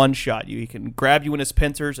can one-shot you. He can grab you in his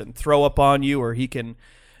pincers and throw up on you, or he can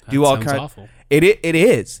do all kinds. Awful. It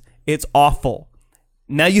is. It's awful.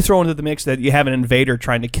 Now you throw into the mix that you have an invader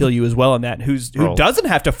trying to kill you as well in that who doesn't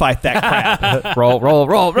have to fight that crap. roll.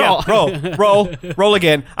 Yeah, roll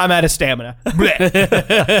again. I'm out of stamina.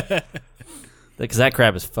 Because that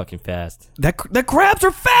crab is fucking fast. The crabs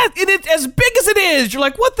are fast, and it's as big as it is. You're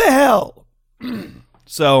like, what the hell?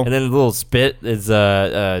 So And then the little spit is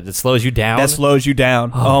that slows you down. that slows you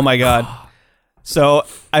down. Oh my god. So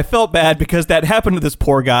I felt bad because that happened to this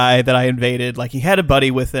poor guy that I invaded. Like he had a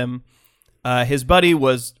buddy with him. His buddy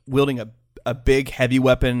was wielding a big heavy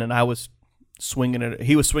weapon, and I was swinging it.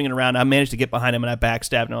 He was swinging around. I managed to get behind him, and I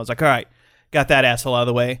backstabbed him. I was like, "All right, got that asshole out of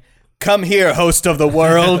the way. Come here, host of the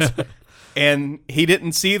world." And he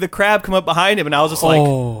didn't see the crab come up behind him, and I was just like,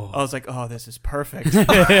 "Oh, this is perfect.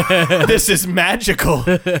 This is magical."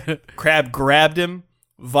 Crab grabbed him,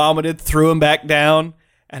 vomited, threw him back down,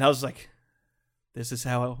 and I was like, "This is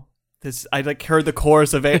how." I like heard the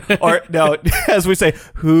chorus of it, or no, as we say,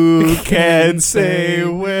 "Who can say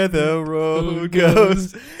where the road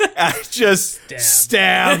goes?" I just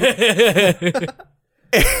stab.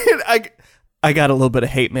 And I got a little bit of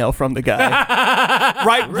hate mail from the guy.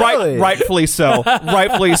 Rightfully so.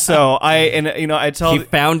 Rightfully so. I tell He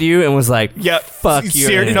found you and was like, yeah, fuck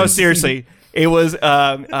you. No, seriously. It was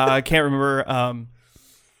I can't remember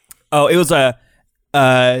it was a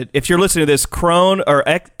if you're listening to this, Crone or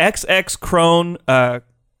XX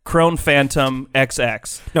Crone Phantom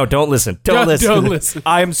XX. No, don't listen. Don't listen.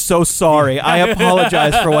 I am so sorry. I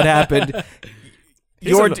apologize for what happened.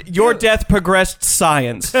 Your death progressed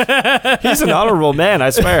science. He's an honorable man, I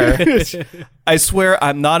swear. I swear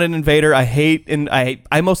I'm not an invader. I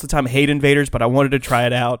most of the time hate invaders, but I wanted to try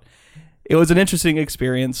it out. It was an interesting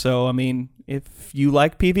experience. So I mean, if you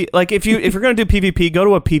like PvP, like if you're gonna do PvP, go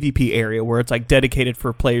to a PvP area where it's like dedicated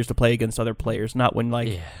for players to play against other players, not when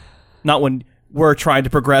we're trying to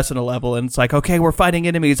progress in a level and it's like, okay, we're fighting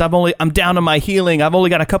enemies. I'm down on my healing. I've only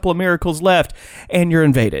got a couple of miracles left, and you're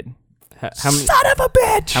invaded. Son of a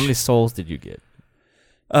bitch! How many souls did you get?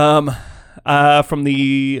 From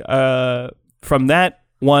that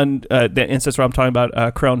one, the instance where I'm talking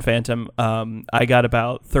about Crone Phantom, I got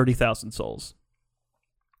about 30,000 souls.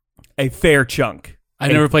 A fair chunk. I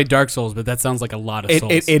never played Dark Souls, but that sounds like a lot of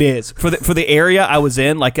souls. It is for the area I was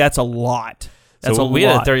in. Like that's a lot. That's so a we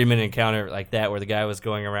lot. had a 30-minute encounter like that where the guy was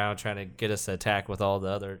going around trying to get us to attack with all the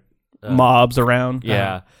other mobs around.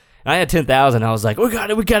 Yeah. And I had 10,000. I was like, we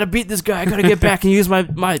gotta beat this guy. I gotta get back and use my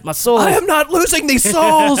souls. I am not losing these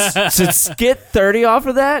souls. To get 30 off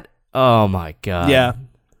of that? Oh my god. Yeah.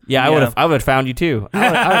 Yeah, I would have found you too.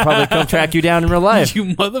 I would probably come track you down in real life. You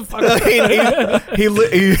motherfucker.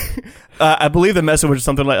 I believe the message was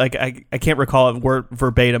something like I can't recall it word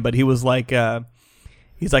verbatim, but he was like,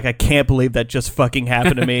 he's like, I can't believe that just fucking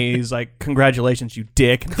happened to me. He's like, congratulations, you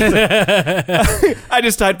dick. I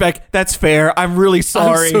just typed back, that's fair. I'm really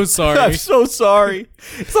sorry. I'm so sorry. I'm so sorry.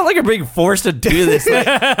 It's not like I'm being forced to do this. Like,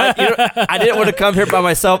 I didn't want to come here by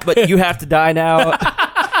myself, but you have to die now.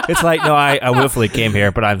 It's like, no, I willfully came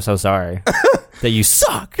here, but I'm so sorry that you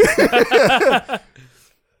suck.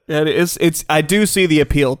 Yeah, it's. I do see the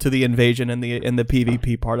appeal to the invasion and the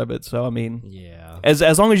PvP part of it. So I mean, Yeah.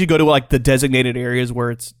 as long as you go to like the designated areas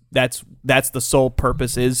where that's the sole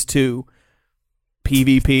purpose is to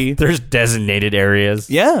PvP. There's designated areas.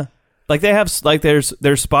 Yeah. Like they have like there's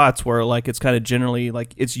spots where like it's kind of generally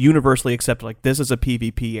like it's universally accepted like this is a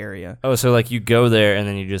PvP area. Oh, so like you go there and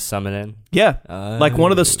then you just summon in? Yeah. Like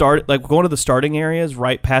one of the starting areas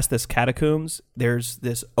right past this catacombs, there's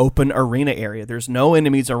this open arena area. There's no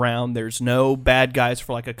enemies around. There's no bad guys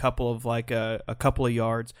for like a couple of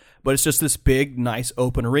yards, but it's just this big nice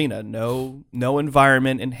open arena. No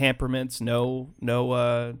environment enhancements, no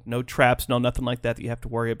traps, no nothing like that you have to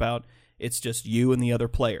worry about. It's just you and the other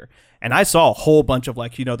player. And I saw a whole bunch of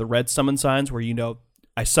like, the red summon signs where,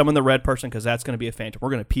 I summon the red person because that's going to be a phantom.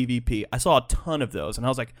 We're going to PvP. I saw a ton of those. And I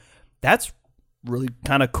was like, that's really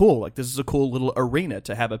kind of cool. Like, this is a cool little arena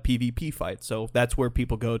to have a PvP fight. So that's where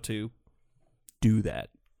people go to do that.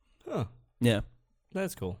 Huh. Yeah.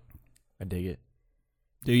 That's cool. I dig it.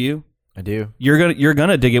 Do you? I do. You're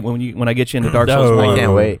gonna dig it when I get you into Dark No. Souls 1. I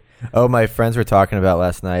can't wait. Oh, my friends were talking about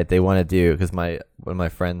last night. They want to do because one of my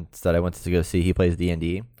friends that I went to go see, he plays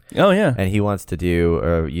D&D, Oh yeah. and he wants to do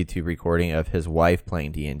a YouTube recording of his wife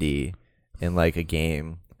playing D&D in like a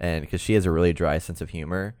game, and because she has a really dry sense of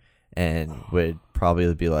humor, and would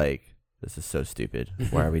probably be like, "This is so stupid.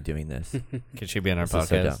 Why are we doing this?" Could she be on our This is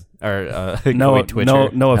so podcast? Or No, Twitch no, her?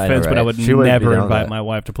 no I know, offense, but I right? would She wouldn't be never down with invite that. my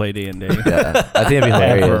wife to play D&D. Yeah, I think it'd be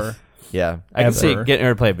hilarious. Ever. Yeah, I can see Ever. getting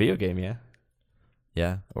her to play a video game, yeah.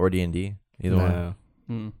 yeah, or D&D, either one. No.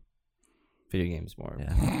 Hmm. Video games more.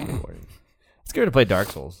 Yeah, rewarding. Let's get her to play Dark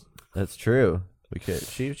Souls. that's true. We could.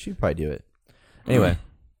 She'd probably do it. Anyway,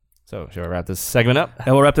 So, shall we wrap this segment up?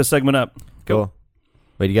 And we'll wrap this segment up. cool.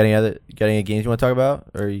 Wait, you got any games you want to talk about?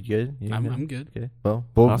 Or are you good? I'm good. Okay. Well,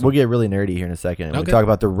 we'll get really nerdy here in a second. And We'll Okay. talk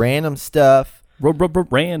about the random stuff.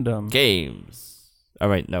 Random. Games. All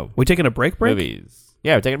right, no. We taking a break? Movies.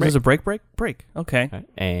 Yeah, we're taking a This break. is a break. Okay. All right.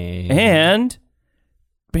 And And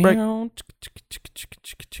Break.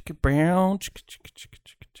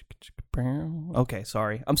 Okay,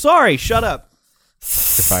 sorry. I'm sorry. Shut up.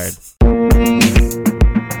 you're fired.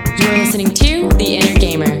 You're listening to The Inner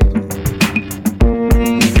Gamer.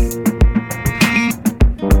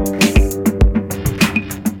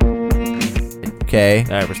 Okay.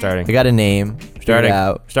 All right, we're starting. I got a name. Figure it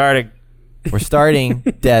out. Starting. We're starting,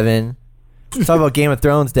 Devin. Let's talk about Game of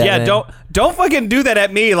Thrones, Devin. Yeah, don't fucking do that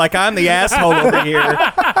at me like I'm the asshole over here.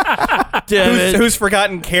 Who's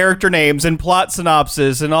forgotten character names and plot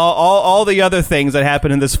synopsis and all the other things that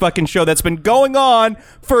happen in this fucking show that's been going on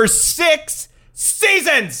for 6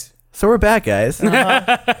 seasons. So we're back, guys. And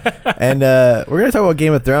we're going to talk about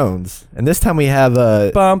Game of Thrones. And this time we have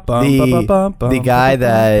the guy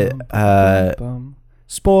that...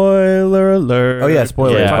 Spoiler alert. Oh, yeah,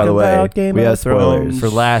 spoilers, Yeah. by the way. About Game We of have spoilers. Thrones.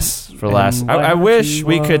 For last. And I what wish you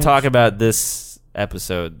we could watch. talk about this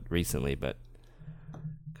episode recently, but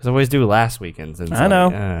because I always do last weekends. And I know.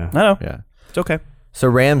 yeah. I know. Yeah. It's okay. So,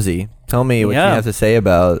 Ramsey, tell me what Yeah. you have to say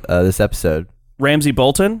about this episode. Ramsey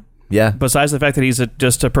Bolton, Yeah. besides the fact that he's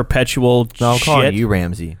just a perpetual No, I'm calling shit. you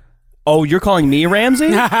Ramsey. Oh, you're calling me Ramsey?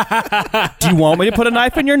 Do you want me to put a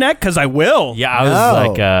knife in your neck? Because I will. Yeah, I was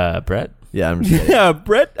No. like, Brett. Yeah, I'm just kidding. Yeah,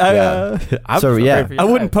 Brett. Yeah. So, yeah. I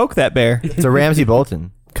wouldn't poke that bear. So, Ramsey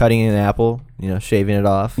Bolton, cutting an apple, shaving it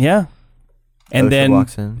off. Yeah. And OSHA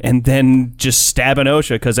walks in. then just stabbing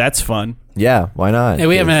OSHA because that's fun. Yeah, why not? Hey,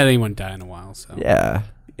 we haven't had anyone die in a while, so Yeah.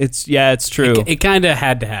 It's true. It kind of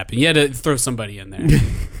had to happen. You had to throw somebody in there.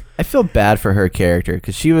 I feel bad for her character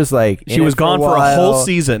because she was like... She in was it gone for a while, whole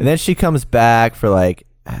season. And then she comes back for like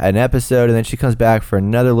an episode, and then she comes back for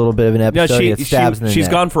another little bit of an No, episode. and gets stabs in the she's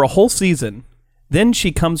neck. gone for a whole season. Then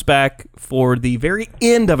she comes back for the very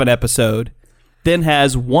end of an episode. Then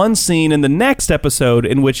has one scene in the next episode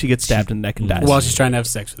in which she gets stabbed in the neck and dies. While she's trying to have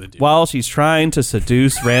sex with a dude. While she's trying to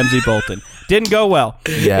seduce Ramsey Bolton. Didn't go well.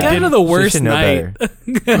 Yeah. Kind of the She worst should know night.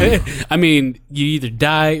 better. I mean, you either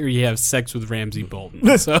die or you have sex with Ramsey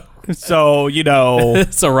Bolton. So So,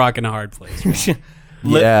 it's a rock and a hard place.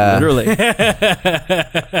 Yeah. literally.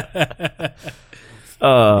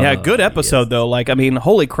 Yeah, good episode though. Like, I mean,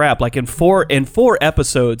 holy crap! Like in four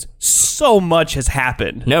episodes, so much has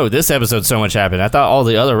happened. No, this episode so much happened. I thought all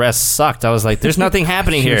the other rest sucked. I was like, there's nothing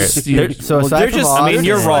happening here. They're, So aside they're from just. all I mean, this,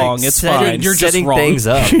 you're it's wrong. It's setting, fine. You're just setting wrong. things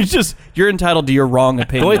up. You're entitled to your wrong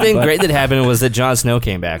opinion. The only thing but- great that happened was that Jon Snow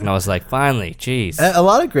came back, and I was like, finally, jeez. A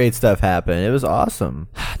lot of great stuff happened. It was awesome.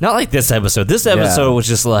 Not like this episode. This episode was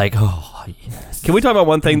just like, oh, yes. Can we talk about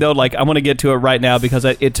one thing though? Like, I want to get to it right now because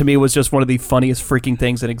it to me was just one of the funniest freaking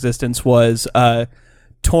things in existence. Was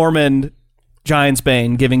Tormund Giant's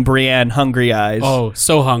Bane giving Brienne hungry eyes. Oh,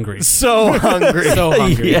 so hungry. So hungry. So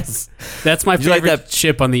hungry. Yes. That's my Did you like favorite that-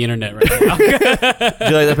 chip on the internet right now. Did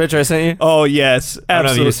you like that picture I sent you? Oh, yes. I don't know if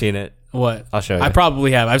Absolutely. you've seen it. What? I'll show you. I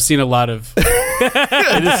probably have. I've seen a lot of.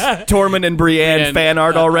 Tormund and Brienne fan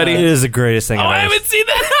art already. It is the greatest thing Oh, I I've ever haven't seen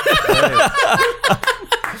that.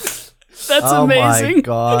 That's Oh my amazing.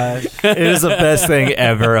 gosh. It is the best thing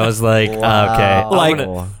ever. I was like, Wow. okay. Like,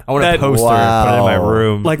 I want a that- poster, put it in my Wow.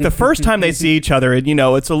 room. Like the first time they see each other, and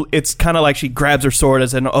it's kind of like she grabs her sword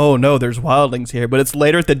as in, oh no, there's wildlings here. But it's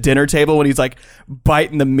later at the dinner table when he's like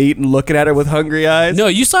biting the meat and looking at her with hungry eyes. No,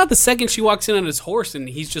 you saw it the second she walks in on his horse, and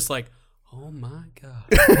he's just like, "Oh my god,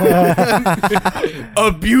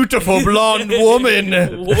 A beautiful blonde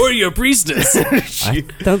woman. warrior priestess." I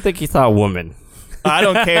don't think he thought woman. I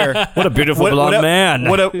don't care. What a beautiful blonde man.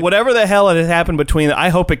 Whatever the hell has happened between them, I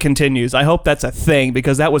hope it continues. I hope that's a thing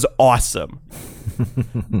because that was awesome.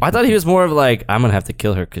 I thought he was more of like, I'm going to have to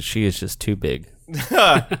kill her because she is just too big.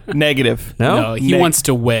 Negative. No? No, he wants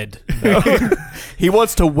to wed. He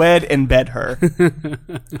wants to wed and bed her.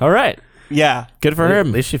 All right. Yeah. Good for At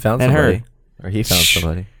him. least she found And somebody. her. Or he found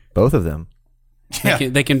somebody. Both of them.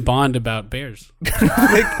 They can bond about bears.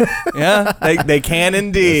 Yeah. They can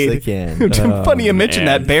indeed. Yes, they can. Funny you mentioned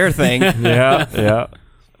man. that bear thing. Yeah, yeah.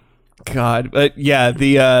 God, but yeah,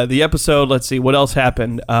 the episode. Let's see what else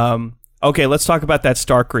happened. Okay, let's talk about that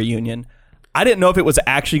Stark reunion. I didn't know if it was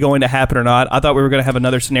actually going to happen or not. I thought we were going to have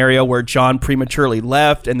another scenario where Jon prematurely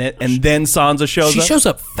left, and then Sansa shows She up. shows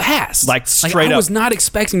up fast, Like, straight I up. was not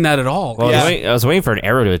expecting that at all. Well, Yeah. I was waiting for an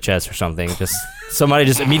arrow to the chest or something. Just somebody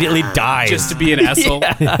just immediately dies. Just to be an asshole.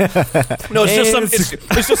 No,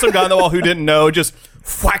 it's just some guy on the wall who didn't know. Just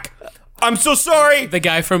whack. I'm so sorry. The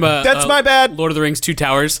guy from That's my bad. Lord of the Rings: Two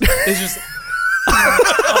Towers is just.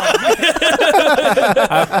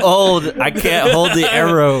 I'm old. I can't hold the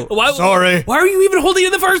arrow. Sorry. Why are you even holding it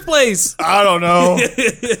in the first place? I don't know.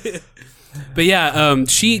 But yeah,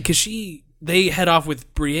 they head off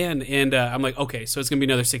with Brienne, and I'm like, okay, so it's gonna be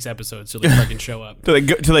another 6 episodes till they fucking show up. Till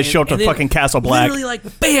they show up to And then fucking Castle Black. Literally,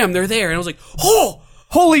 like, bam, they're there, and I was like, oh,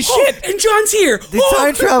 Holy shit, and John's here.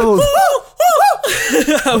 time traveled.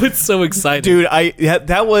 I was so excited, dude!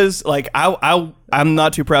 That was like I'm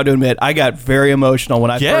not too proud to admit I got very emotional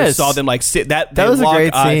when I Yes. first saw them like sit. That was a locked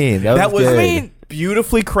great eyes. scene. That was good. I mean,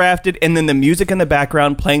 beautifully crafted, and then the music in the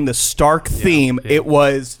background playing the Stark theme. It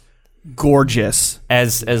was gorgeous.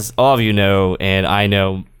 As all of you know, and I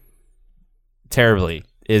know terribly,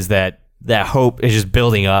 is that hope is just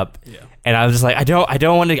building up. Yeah. And I was just like, I don't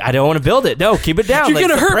want to build it. No, keep it down. You're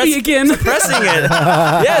gonna hurt me again. Suppressing it.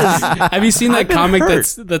 Yes. Have you seen that I've been comic hurt.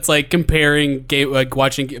 that's like comparing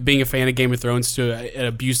being a fan of Game of Thrones to an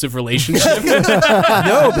abusive relationship?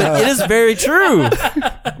 No, but it is very true.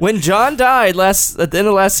 When Jon died at the end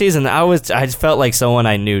of last season, I just felt like someone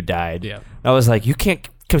I knew died. Yeah. I was like, you can't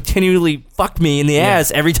continually fuck me in the ass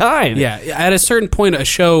every time. Yeah, at a certain point, a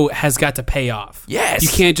show has got to pay off. Yes. You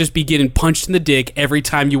can't just be getting punched in the dick every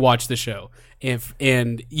time you watch the show.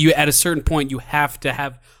 And you, at a certain point, you have to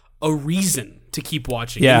have a reason to keep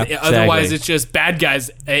watching. Yeah, And otherwise, exactly. it's just bad guys,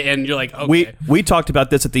 and you're like, okay. We talked about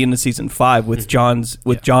this at the end of season 5 with John's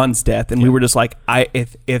death, and we were just like,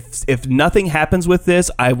 if nothing happens with this,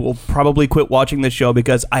 I will probably quit watching this show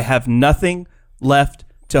because I have nothing left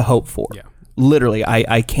to hope for. Yeah. Literally,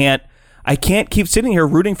 I can't keep sitting here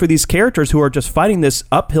rooting for these characters who are just fighting this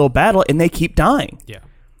uphill battle and they keep dying. Yeah.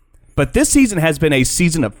 But this season has been a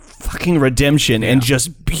season of fucking redemption and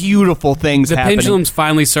just beautiful things The happening. pendulum's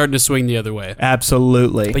finally starting to swing the other way.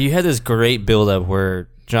 Absolutely. But you had this great build-up where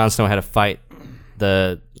Jon Snow had to fight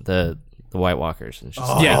the White Walkers. And it's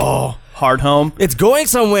just, Yeah. Hard home. it's going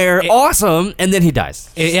somewhere awesome, and then he dies.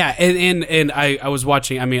 Yeah, and I was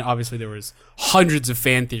watching. I mean, obviously there was hundreds of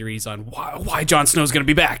fan theories on why Jon Snow's going to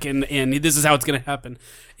be back, and this is how it's going to happen.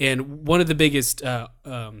 And one of the biggest, I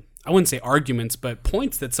wouldn't say arguments, but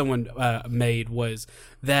points that someone made was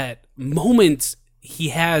that moment he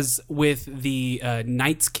has with the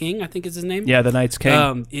Night's King, I think is his name. Yeah, the Night's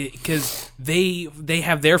King. Because they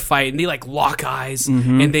have their fight and they like lock eyes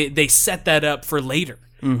and they set that up for later.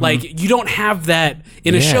 Like you don't have that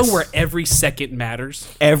in a show where every second matters.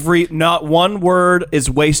 Not one word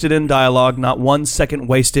is wasted in dialogue, not 1 second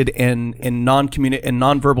wasted in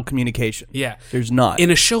non-verbal communication. Yeah, There's not.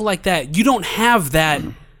 in a show like that. You don't have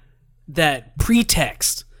that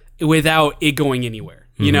pretext without it going anywhere.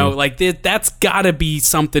 You know, like that's got to be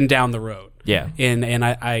something down the road. Yeah. and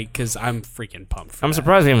I because I'm freaking pumped. For I'm that.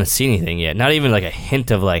 surprised we haven't seen anything yet. Not even like a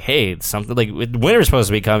hint of like, hey, something like winter's supposed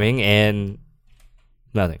to be coming, and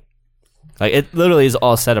nothing. Like, it literally is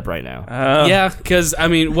all set up right now. Yeah, because, I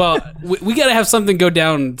mean, well, we got to have something go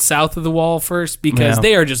down south of the wall first because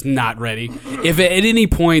they are just not ready. If at any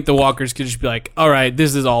point the walkers could just be like, all right,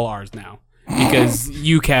 this is all ours now. Because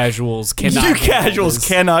you casuals cannot. You casuals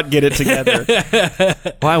cannot get it together.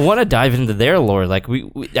 Well, I want to dive into their lore. Like,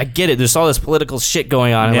 I get it. There's all this political shit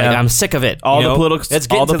going on. And like, I'm sick of it. All you the know?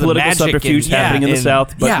 political magic subterfuge and- happening in the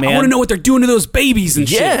South. But Yeah, man, I want to know what they're doing to those babies and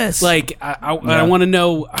Yes. shit. Like, I want to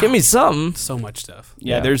know. Give me something. So much stuff.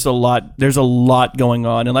 Yeah, there's a lot going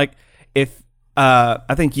on, and like if I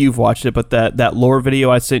think you've watched it, but that lore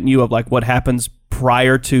video I sent you of like what happens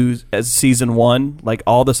prior to season 1, like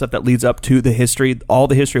all the stuff that leads up to all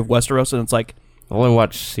the history of Westeros, and it's like I only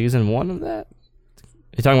watched season 1 of that.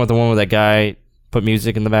 You're talking about the one where that guy put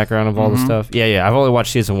music in the background of all the stuff? Yeah. I've only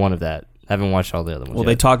watched season 1 of that. I haven't watched all the other ones. well, yet.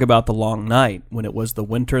 they talk about the long night when it was the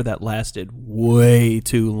winter that lasted way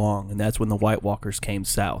too long, and that's when the White Walkers came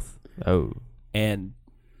south. Oh. And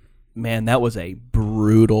man, that was a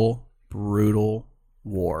brutal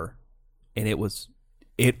war, and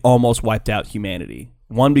it almost wiped out humanity.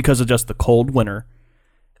 One, because of just the cold winter.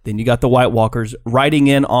 Then you got the White Walkers riding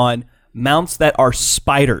in on mounts that are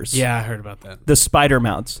spiders. Yeah, I heard about that. The spider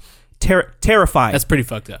mounts. Terrifying. That's pretty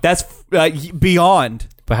fucked up. That's beyond.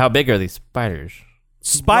 But how big are these spiders?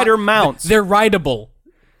 Spider mounts. They're rideable.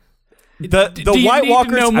 The you White need to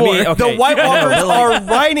Walkers. know more? The White Walkers are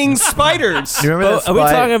riding spiders. Do you remember that Are we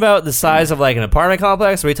spy- talking about the size of like an apartment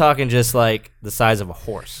complex? Or are we talking just like the size of a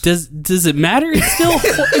horse? Does it matter? It's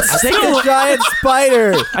still a giant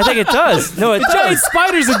spider. I think it does. No, it a giant does.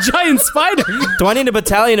 spider's a giant spider. Do I need a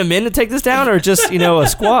battalion of men to take this down, or just a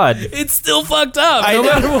squad? It's still fucked up. I No know.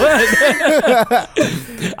 matter what.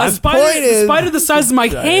 a spider the size of my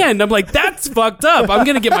hand. I'm like, that's fucked up. I'm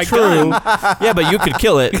gonna get my gun. Yeah, but you could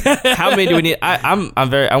kill it. How many do we need?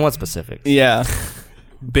 I want specifics. Yeah.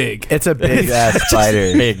 Big. It's a big ass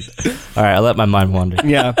spider. Big. All right, I let my mind wander.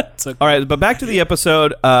 Yeah. okay. All right, but back to the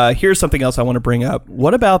episode. Here's something else I want to bring up.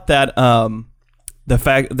 What about that? The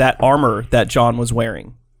fact that armor that John was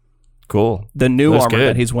wearing, Cool. the new Looks armor good.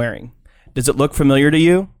 that he's wearing. Does it look familiar to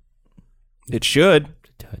you? It should.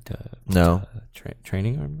 No.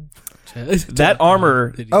 Training armor. That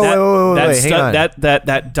armor. Oh, that wait, hang on.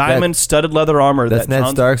 that diamond studded leather armor. That's that Ned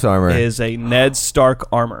John's Stark's armor. Is a Ned Stark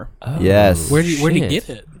armor. Yes. Where'd he shit. get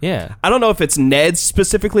it? Yeah. I don't know if it's Ned's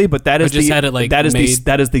specifically, but that is just the had it, like, that is made-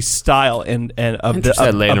 the style and of the Interesting.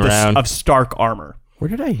 of, Laying of, the, around. of Stark armor. Where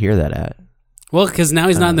did I hear that at? Well, because now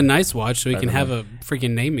he's not in the Nice Watch, so he can have a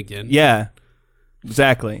freaking name again. Yeah,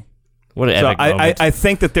 exactly. What an So epic moment. I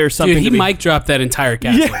think that there's something. Dude, he to be, mic dropped that entire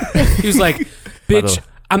castle. He was like, bitch,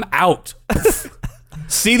 I'm out.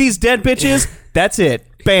 see these dead bitches. That's it.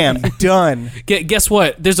 Bam, done. Guess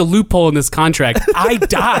what? There's a loophole in this contract. I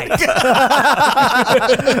died.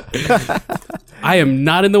 I am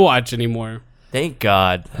not in the watch anymore. Thank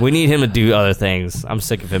God. We need him to do other things. I'm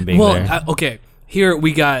sick of him being Well, there. okay. Here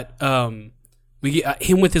we got him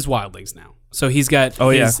with his wildlings now. So he's got his I'm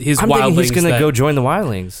wildlings. thinking he's gonna that- go join the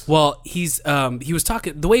wildlings. Well, he was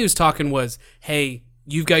talking. The way he was talking was, "Hey,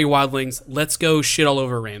 you've got your wildlings. Let's go shit all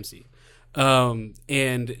over Ramsay."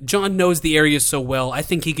 And John knows the area so well. I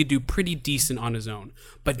think he could do pretty decent on his own.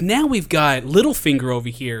 But now we've got Littlefinger over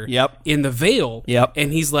here. Yep. In the Vale. Yep.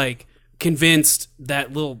 And he's like convinced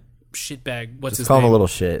that little shitbag. What's his Call him name? a little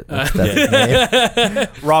shit. That's his name.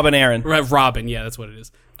 Robin Aaron. Right, Robin. Yeah, that's what it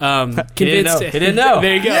is. Convinced. He didn't know.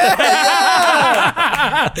 There you go.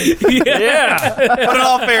 Yeah. But in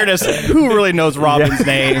all fairness, who really knows Robin's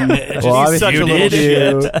name? Well, He's such a little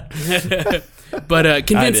shit. But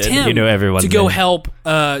convinced did. him You know everyone's to go name. help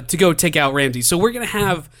to go take out Ramsay. So we're gonna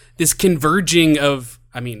have this converging of.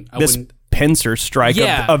 I mean, I This wouldn't. pincer strike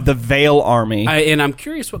Yeah. of the Vale army. And I'm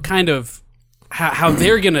curious what kind of how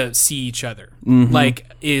they're gonna see each other. Like,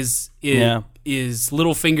 is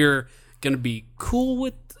Littlefinger gonna be cool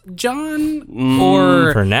with John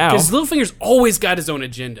or For now. Because Littlefinger's always got his own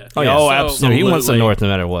agenda. Oh, yeah. Oh, So absolutely. he wants the North no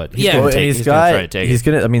matter what. He's Yeah. gonna Well, take, and he's gonna try to take he's it.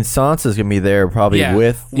 gonna. I mean, Sansa's gonna be there probably Yeah.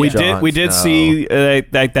 with. We Jon did Snow. see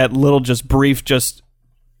that little just brief, just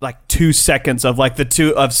like 2 seconds of like the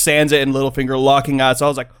two of Sansa and Littlefinger locking eyes. So I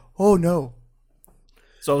was like, oh no.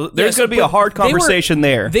 So there's Yes, going to be a but hard they were- conversation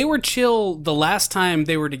there. They were chill the last time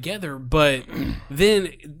they were together, but then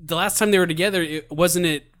the last time they were together, wasn't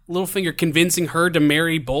it Littlefinger convincing her to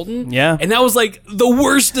marry Bolton? Yeah. And that was like the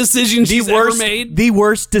worst decision she's ever made. the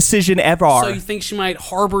worst decision ever. So you think she might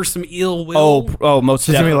harbor some ill will? Most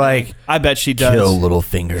She's gonna be definitely. like, I bet she does. kill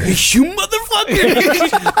Littlefinger. You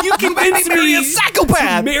motherfucker! You convinced me a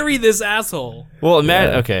psychopath. to marry this asshole. Well,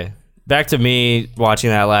 okay. Back to me watching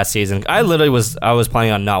that last season. I was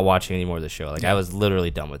planning on not watching any more of the show. Like I was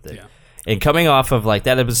literally done with it. Yeah. And coming off of like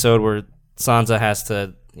that episode where Sansa has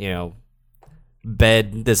to,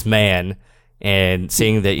 bed this man, and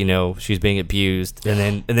seeing that she's being abused,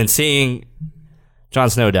 and then seeing Jon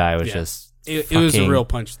Snow die was just it was a real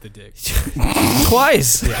punch to the dick.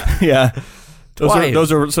 twice. Yeah. Twice.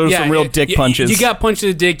 Those are some real dick punches. You got punched in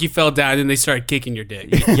the dick, you fell down, and they started kicking your dick.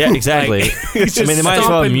 Yeah, exactly. They might as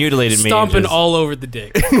well have mutilated me. Stomping all over the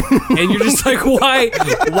dick. And you're just like,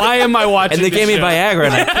 why am I watching And they this gave me show? Viagra,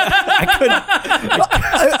 and I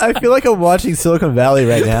couldn't. I feel like I'm watching Silicon Valley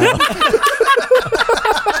right now.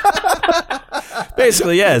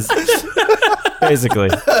 Basically, yes. Basically.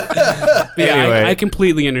 Anyway. I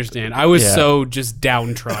completely understand. I was so just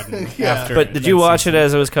downtrodden after. But did you watch it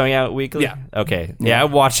as it was coming out weekly? Yeah. Okay. Yeah, I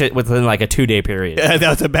watched it within like a 2-day period.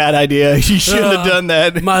 That's a bad idea. You shouldn't have done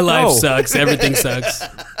that. My life No. sucks. Everything sucks.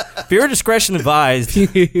 Viewer discretion advised.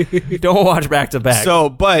 Don't watch back to back. So,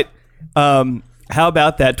 but how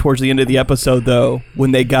about that towards the end of the episode though,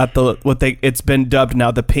 when they got it's been dubbed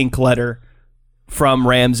now the pink letter from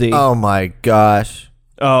Ramsay. Oh my gosh.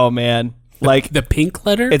 Oh man. Like The pink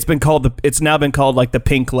letter? it's now been called like the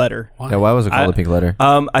pink letter. Yeah, why was it called a pink letter?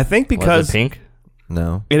 I think was because it pink?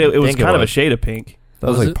 No. it was Think it kind of a was. shade of pink. That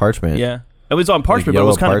was Was like it? parchment. Yeah. It was on parchment, but it yellow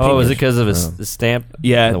was kind of parchment? Oh, pink. is it because of the stamp?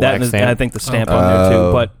 Yeah, The that wax and stamp? I think the stamp on there too.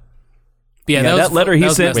 Oh. But that letter he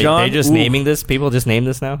was sent messed Wait, up. John? they just Ooh. naming this? People just name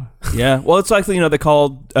this now? yeah, well, it's like they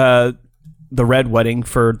called the red wedding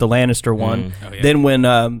for the Lannister one. Oh, yeah. Then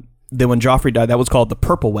when Joffrey died, that was called the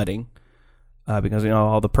purple wedding because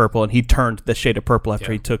all the purple, and he turned the shade of purple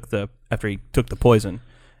after he took the poison,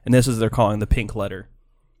 and this is they're calling the pink letter.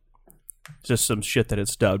 It's just some shit that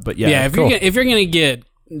it's dubbed, but yeah, if you're gonna get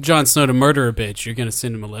Jon Snow to murder a bitch, you're gonna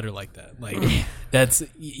send him a letter like that. Like that's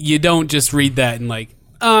you don't just read that and like,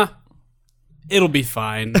 it'll be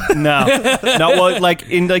fine. No, well, like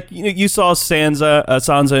you saw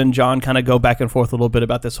Sansa and Jon kind of go back and forth a little bit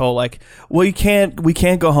about this whole like, well, we can't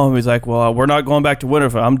go home. He's like, well, we're not going back to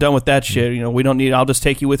Winterfell. I'm done with that shit. We don't need. I'll just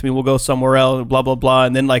take you with me. We'll go somewhere else. Blah blah blah.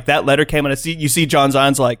 And then like that letter came and you see Jon's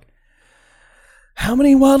eyes like, how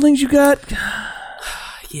many wildlings you got?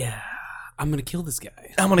 Yeah, I'm gonna kill this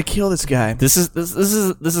guy. I'm gonna kill this guy. This is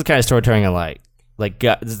the kind of storytelling I like. Like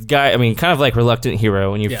this guy, I mean, kind of like reluctant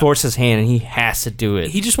hero, and you force his hand, and he has to do it.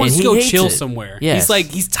 He just wants And to go hates chill it. somewhere. Yes.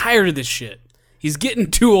 He's tired of this shit. He's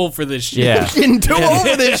getting too old for this shit. Yeah. Getting too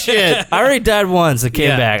over this shit. I already died once. I came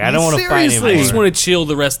Yeah. back. I don't want to fight Seriously. anymore. I just want to chill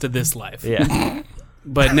the rest of this life. Yeah.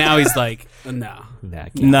 But now he's like, no. Nah,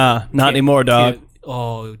 Nah, not anymore, dog.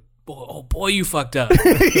 Oh boy, you fucked up.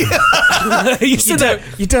 you said that.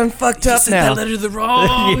 You done fucked You up sent now. that letter to the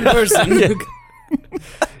wrong person.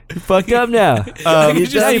 you fucked up now. Now you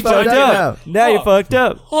fucked up. Now you fucked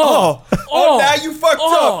up. Oh, now you fucked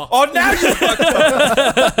Oh. up. Oh, now you fucked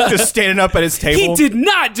up. Just standing up at his table. He did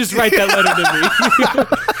not just write that letter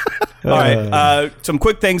to me. All right. Some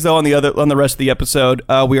quick things though on the rest of the episode.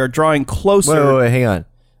 We are drawing closer. Wait, hang on.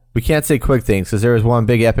 We can't say quick things because there was one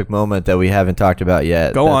big epic moment that we haven't talked about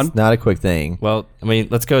yet. Go That's on. Not a quick thing. Well, I mean,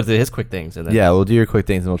 let's go to his quick things. And then Yeah, we'll do your quick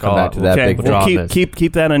things and we'll come back to that Okay, big well, thing.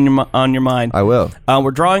 keep that on your mind. I will.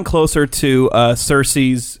 We're drawing closer to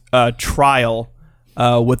Cersei's trial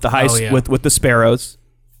with the with the sparrows,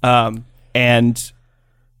 and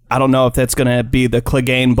I don't know if that's going to be the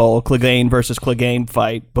Clegane versus Clegane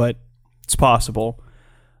fight, but it's possible.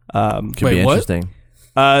 Could Wait, be what? interesting.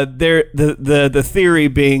 The theory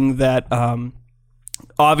being that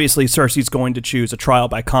obviously Cersei's going to choose a trial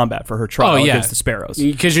by combat for her trial against the sparrows.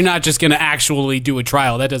 Because you're not just going to actually do a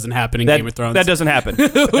trial. That doesn't happen in Game of Thrones. That doesn't happen.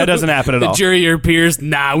 That doesn't happen at the all. jury of your peers, we're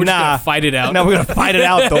just going to fight it out. No, we're gonna fight it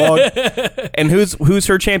out, dog. And who's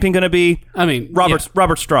her champion gonna be? I mean,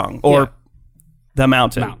 Robert Strong or the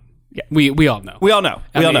Mountain. Mount. Yeah, we all know. We all know.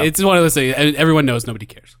 I mean, it's one of those things. Everyone knows. Nobody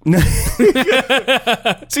cares.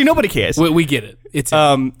 See, nobody cares. We get it. It's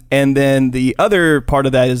And then the other part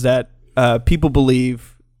of that is that people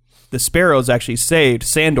believe the sparrows actually saved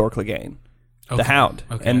Sandor Clegane, the Hound,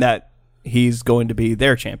 and that he's going to be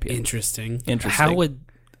their champion. interesting. Interesting. How would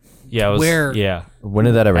yeah, it was, Where- yeah. When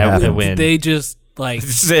did that ever I would happen? win. they just like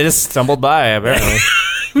They just stumbled by, apparently.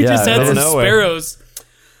 we Yeah, just had out of some nowhere. sparrows.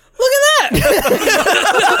 Look at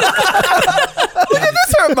that!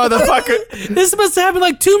 Motherfucker. This must have happened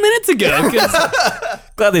like 2 minutes ago. 'Cause-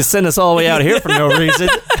 Glad they sent us all the way out here for no reason.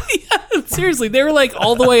 yeah, seriously, they were like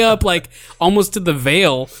all the way up, like almost to the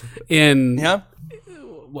Vale. In Yeah.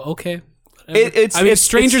 well, okay. It's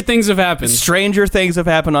stranger things have happened. Stranger things have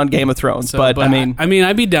happened on Game of Thrones, So, but I mean,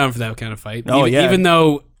 I'd be down for that kind of fight. Oh, even, yeah. even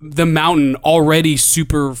though the Mountain already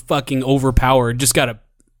super fucking overpowered, just got to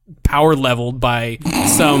power leveled by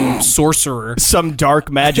some sorcerer, some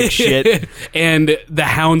dark magic shit, and the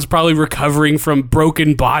Hound's probably recovering from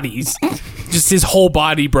broken bodies, just his whole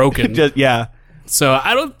body broken. Yeah. So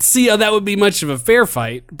I don't see how that would be much of a fair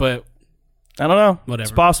fight, but I don't know. Whatever.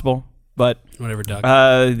 It's possible, but whatever, Doug.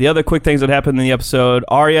 the other quick things that happened in the episode: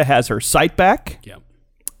 Arya has her sight back. Yeah.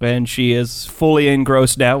 And she is fully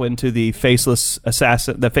engrossed now into the faceless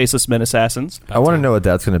men assassins. I want to know what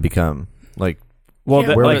that's going to become. Like, Well,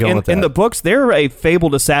 where are we going with in that? the books, they're a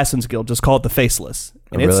fabled assassins guild just called the Faceless,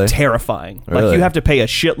 and Really? it's terrifying. Like Really? you have to pay a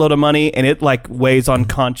shitload of money, and it like weighs on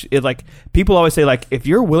It like people always say, like if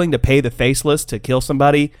you're willing to pay the Faceless to kill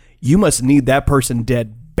somebody, you must need that person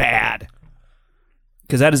dead bad.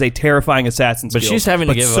 Because that is a terrifying assassin's But guild. she's having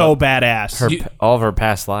to give so up badass. all of her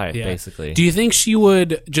past life, Yeah. basically. Do you think she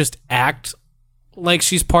would just act like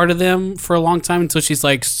she's part of them for a long time until she's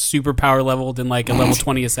like super power leveled and like a level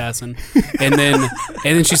 20 assassin, and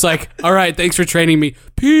then she's like, all right, thanks for training me,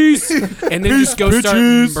 peace, and then just go start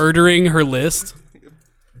murdering her list?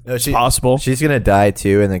 No, Possible. She's going to die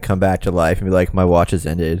too and then come back to life and be like, my watch has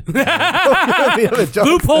ended. Loophole,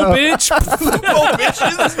 bitch.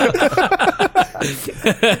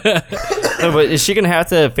 No, but is she gonna have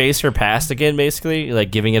to face her past again, basically,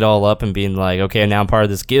 like giving it all up and being like, okay, now I'm part of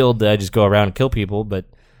this guild that I just go around and kill people? But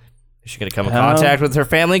is she gonna come in contact with her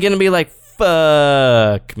family again and be like,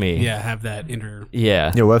 fuck me? Yeah, have that in her.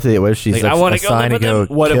 Yeah. Yeah, what if she's Like, I wanna go assigned to live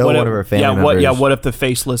with go kill one of her family members? What if the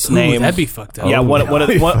Faceless Ooh, name? that'd be fucked up. Yeah, Oh, one of no.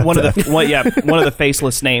 the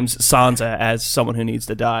Faceless names Sansa as someone who needs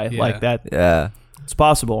to die, Yeah. like that. Yeah. It's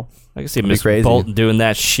possible. I can see That'd be Miss crazy. Bolton doing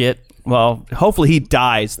that shit. Well, hopefully he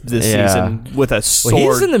dies this Yeah. season with a sword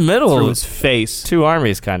Well, he's in the middle through of his face. two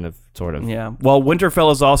armies, kind of, sort of. Yeah. Well,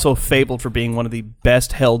 Winterfell is also fabled for being one of the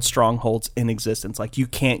best held strongholds in existence. Like you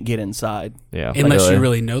can't get inside. Yeah. Unless Really? you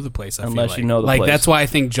really know the place. I feel Unless like. you know the like place. that's why I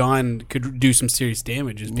think John could do some serious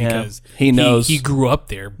damage, is Yeah. because He knows. he grew up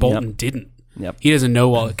there. Bolton didn't. Yep. He doesn't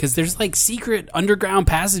know all, because there's like secret underground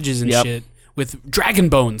passages and Yep. shit with dragon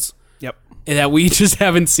bones Yep. that we just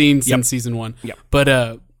haven't seen since season 1. Yep.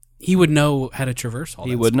 But he would know how to traverse all that.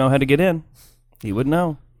 He would know how to get in. He would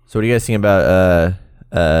know. So what do you guys think about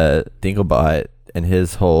Dinklebot and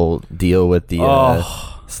his whole deal with the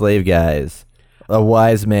slave guys? A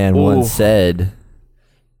wise man once said,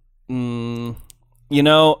 You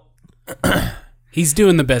know, He's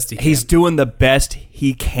doing the best he can. he's doing the best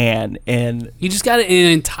he can, and He just got an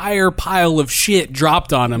entire pile of shit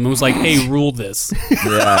dropped on him and was like, hey, rule this.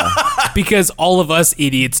 yeah, Because all of us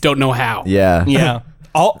idiots don't know how. yeah, yeah.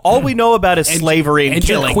 All we know about is slavery and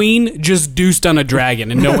your killing. queen just deuced on a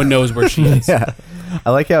dragon and no one knows where she is. yeah.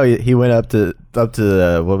 I like how he went up to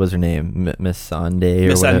what was her name, Miss Sunday or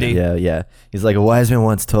Miss whatever. Sunday. Yeah, yeah. He's like, a wise man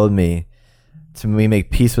once told me, we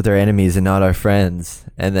make peace with our enemies and not our friends.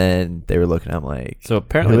 And then they were looking at him like, So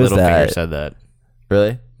apparently who is Littlefinger that? said that.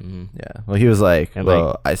 Really? Mhm. Yeah. Well, he was like, In, well,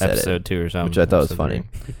 like, I said episode it, 2 or something. which I thought was Episode funny.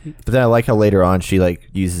 3. But then I like how later on she like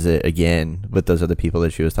uses it again with those other people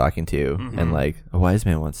that she was talking to, and like a wise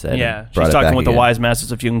man once said, Yeah, and brought she's it talking back with the again. wise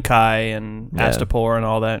masters of Yunkai and Yeah. Astapor and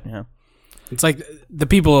all that. Yeah, It's like the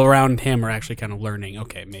people around him are actually kind of learning,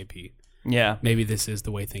 okay, yeah, maybe this is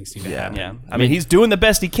the way things need to happen. yeah. I mean, he's doing the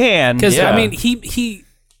best he can. Because Yeah. I mean, he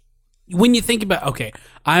when you think about, okay,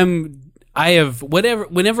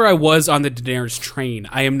 whenever I was on the Daenerys train,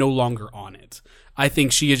 I am no longer on it. I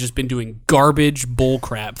think she has just been doing garbage bull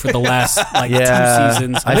crap for the last like 2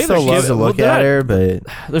 seasons. I still love to look at her, but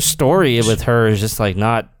The story with her is just like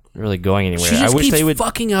not really going anywhere. She just I wish keeps they would.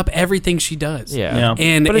 fucking up everything she does. Yeah.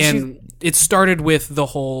 and But if it started with the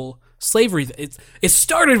whole slavery. It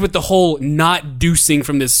started with the whole not deucing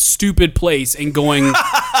from this stupid place and going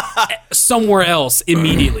somewhere else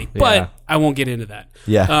immediately. But Yeah. I won't get into that.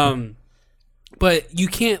 yeah, But you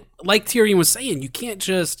can't, like Tyrion was saying, you can't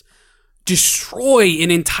just destroy an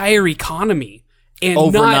entire economy and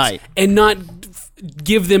Overnight. not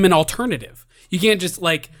give them an alternative. You can't just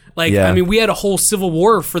like Yeah. I mean, we had a whole civil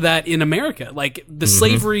war for that in America. Like the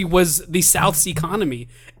slavery was the South's economy,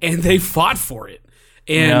 and they fought for it.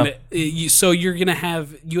 And so you're gonna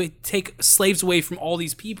you take slaves away from all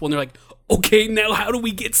these people, and they're like, okay, now how do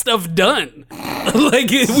we get stuff done? Like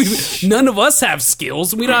none of us have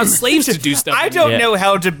skills, and we don't have slaves to do stuff. I don't know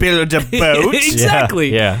how to build a boat.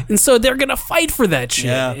 Exactly. Yeah. And so they're gonna fight for that shit,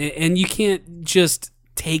 Yeah. and you can't just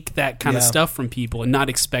take that kind of stuff from people and not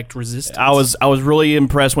expect resistance. I was really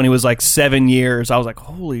impressed when he was like 7 years. I was like,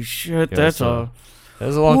 holy shit, that's so- That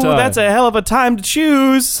was a long time. that's a hell of a time to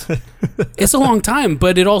choose. It's a long time,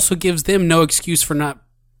 but it also gives them no excuse for not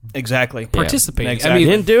Exactly. participating. exactly. I mean,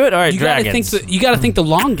 Didn't do it? All right, you gotta dragons. think the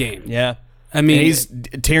long game. Yeah. I mean,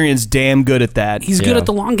 Tyrion's damn good at that. He's good at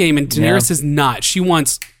the long game, and Daenerys is not. She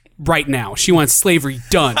wants right now. She wants slavery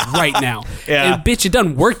done right now. Yeah. And bitch, it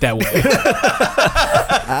doesn't work that way.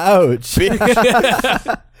 Ouch.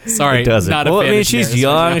 Sorry, It doesn't. not a Well, fan I mean, of she's Daenerys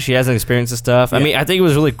young. right She hasn't experienced this stuff. I mean, I think it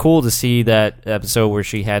was really cool to see that episode where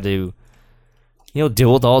she had to,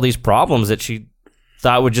 deal with all these problems that she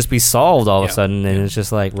thought would just be solved all of a sudden, and it's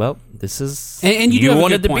just like, well, this is. And you do have a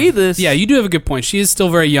wanted good to point. be this. Yeah, you do have a good point. She is still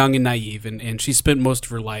very young and naive, and she spent most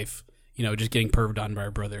of her life, just getting perved on by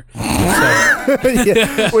her brother.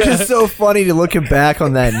 Yeah, which is so funny to looking back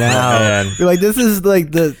on that now. Man. You're like,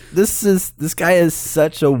 this guy is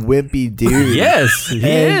such a wimpy dude. Yes, he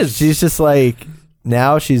And is. She's just like,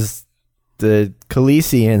 now she's the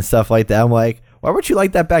Khaleesi and stuff like that. I'm like, why weren't you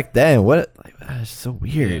like that back then? What? Like, it's so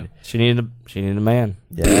weird. She needed a man.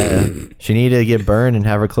 Yeah, she needed to get burned and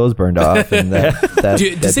have her clothes burned off. And that Does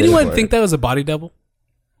did it anyone for think her. that was a body double?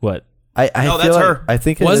 What? I No, feel that's like, her. I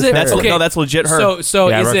think it Was is it? her. Okay. No, that's legit her. So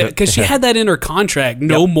Yeah, I is wrote it that. because she had that in her contract?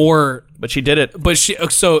 No more. But she did it. But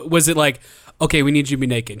so was it like, okay, we need you to be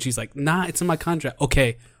naked? And she's like, nah, it's in my contract.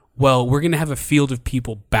 Okay, well, we're gonna have a field of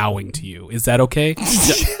people bowing to you. Is that okay?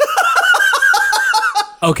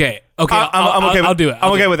 Okay. I'm okay. I'll do it.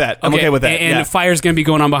 I'm okay with that. I'm okay with that. And yeah. fire's gonna be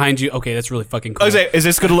going on behind you. Okay, that's really fucking cool. I was like, is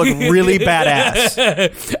this going to look really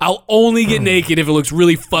badass? I'll only get naked if it looks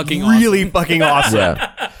really fucking awesome. Really fucking awesome.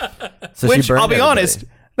 Yeah. So Which, she burned I'll be everybody. honest,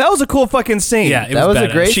 that was a cool fucking scene. Yeah, it That was a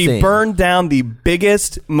badass. great She scene. burned down the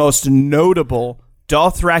biggest, most notable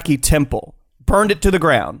Dothraki temple. Burned it to the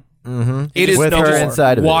ground. Mm-hmm. It is with no her more.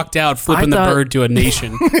 inside of Walked out, flipping I the thought- bird to a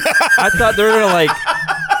nation. I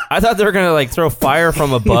thought they were gonna throw fire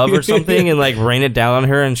from above or something and rain it down on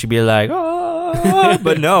her, and she'd be like, oh.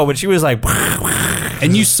 But no, when she was like,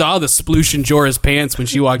 And you saw the sploosh in Jorah's pants when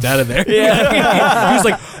she walked out of there. yeah, He was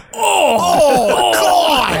like, oh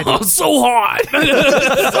God, I'm so hot.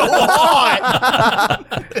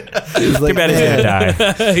 He's like, too bad he's "Man, gonna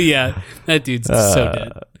die. Yeah, that dude's so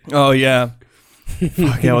dead. Oh, yeah.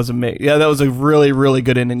 Fuck, that was amazing. Yeah, that was a really, really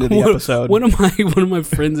good ending to the episode. One of my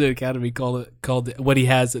friends at Academy called what he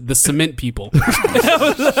has the cement people.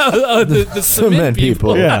 the cement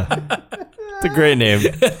people. Yeah. It's a great name.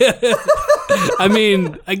 I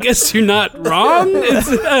mean, I guess you're not wrong. It's,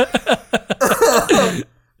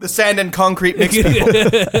 The sand and concrete mix people.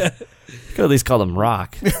 Could at least call them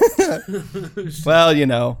Rock. Well,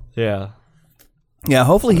 Yeah. Yeah,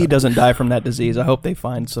 hopefully he doesn't die from that disease. I hope they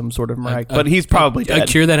find some sort of miracle. But he's probably a dead.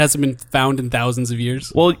 cure that hasn't been found in thousands of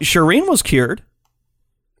years. Well, Shireen was cured.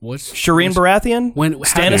 What's Shireen Baratheon. When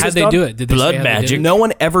Stannis' how'd they daughter? do it? Did they Blood say how they did magic. it? No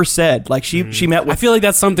one ever said. Like, she met I with... feel like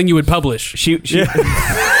that's something you would publish. She Must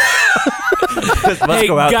Hey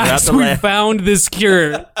go out guys, throughout the we land. found this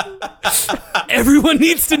cure. Everyone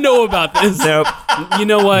needs to know about this. Nope. You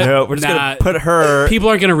know what? No, we're just Nah, gonna put her people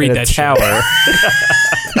aren't gonna read in a that shit. tower.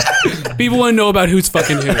 People want to know about who's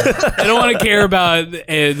fucking who. They don't want to care about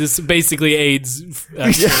this basically AIDS.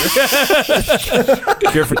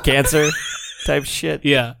 Cure for cancer type shit.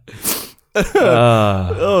 Yeah.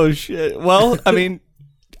 Oh, shit. Well, I mean...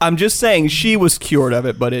 I'm just saying she was cured of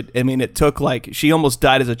it, but it took she almost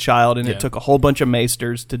died as a child, and Yeah. it took a whole bunch of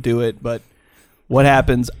maesters to do it, but what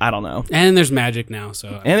happens, I don't know. And there's magic now,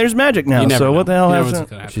 so And there's magic now, you never so know. what the hell You never happens? know what's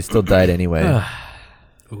gonna happen. She still died anyway,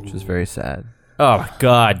 which is very sad. Oh my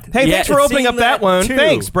god. Hey, Yeah, thanks for opening seeing up that one. too.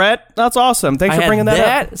 Thanks, Brett. That's awesome. Thanks I for had bringing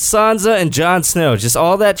that up. Sansa and Jon Snow, just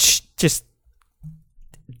all that, just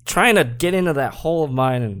trying to get into that hole of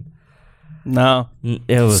mine, and No.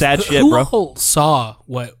 it was Sad shit, Who bro. all saw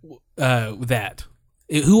what that?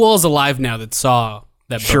 Who all is alive now that saw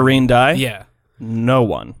that? burn? Shireen die? Yeah, No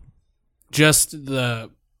one. just the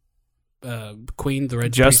queen, the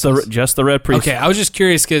red. Just priestess? the Red Priest. Okay, I was just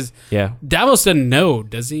curious because yeah. Davos doesn't know,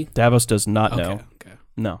 does he? Davos does not Okay, know. okay.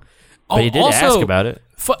 No. But he did Also, ask about it.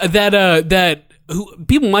 That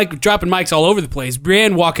people dropping mics all over the place.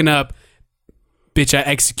 Brienne walking up, bitch, I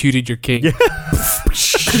executed your king.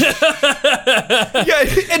 Yeah,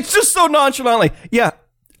 it's just so nonchalantly. Yeah,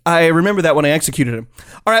 I remember that when I executed him.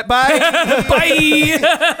 All right, bye.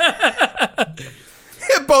 Bye.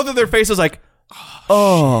 Both of their faces like,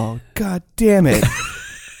 oh, god damn it.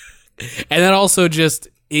 And then also just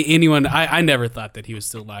anyone, I never thought that he was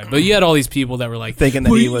still alive, but you had all these people that were like Thinking that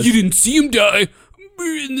 "Well, he was- You didn't see him die.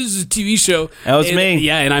 And this is a TV show. That was And- me.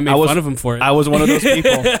 Yeah, and I made fun of him for it. I was one of those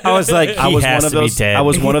people. I was like, I was one of those. Be dead. I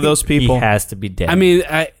was one of those people. He has to be dead. I mean,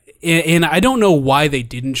 and I don't know why they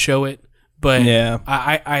didn't show it, but Yeah.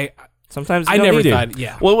 sometimes I you don't never need to. thought.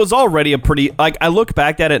 Yeah. Well, it was already a pretty, I look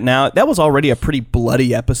back at it now, that was already a pretty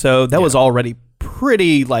bloody episode. That was already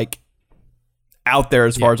pretty, out there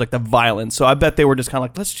as far as like the violence. So I bet they were just kind of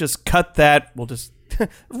like, let's just cut that. We'll just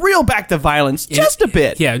reel back the violence just a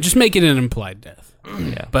bit. Yeah, just make it an implied death.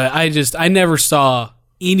 Yeah. But I never saw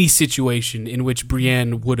any situation in which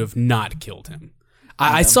Brienne would have not killed him.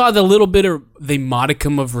 I saw the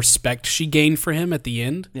modicum of respect she gained for him at the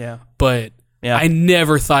end. Yeah. But I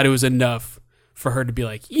never thought it was enough for her to be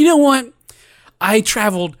like, you know what? I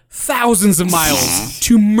traveled thousands of miles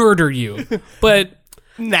to murder you. But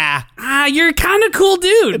Nah. You're kind of cool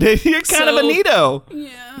dude. You're kind of a neato.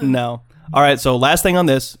 Yeah. No. All right, so last thing on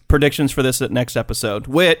this, predictions for this next episode,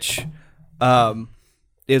 which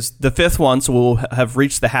is the 5th one, so we'll have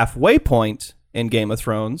reached the halfway point in Game of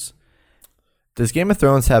Thrones. Does Game of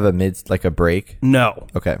Thrones have a break? No.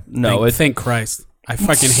 Okay. No. Thank Christ. I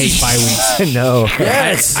fucking hate bye weeks. No.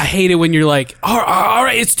 Yes. I hate it when you're like, all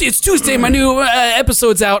right, it's Tuesday, my new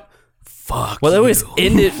episode's out. Fuck. Well, they you. always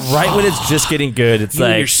end it right when it's just getting good. It's You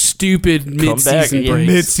and like your stupid mid-season back, breaks.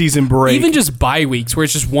 Mid-season break. Even just bye weeks where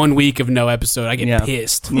it's just 1 week of no episode, I get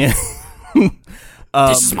pissed. Yeah.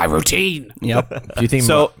 This is my routine. Yep. Do you think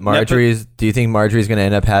So, Marjorie's going to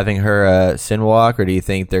end up having her sin walk, or do you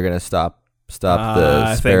think they're going to stop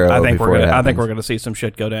the sparrow? I think we're before going to see some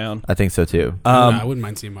shit go down. I think so too. I wouldn't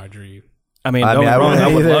mind seeing Marjorie. I mean, I I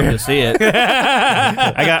would either. love to see it.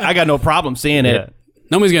 I got no problem seeing it. Yeah.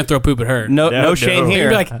 Nobody's going to throw poop at her. No shame You'd here.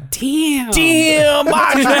 be like, damn. Damn,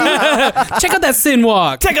 Marjorie. Check out that sin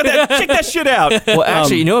walk. Check that shit out. Well,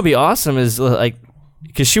 actually, you know what'd be awesome is like,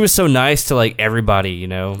 because she was so nice to like everybody, you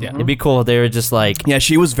know. Yeah. It'd be cool if they were just like, Yeah,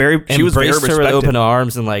 she was very embraced her with respected. open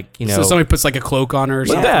arms and like, you know. So somebody puts like a cloak on her or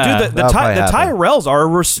something. Yeah. Dude, the That'll probably happen. Tyrells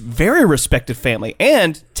are a very respected family,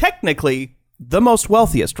 and technically the most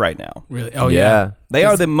wealthiest right now. Really? Oh, yeah. They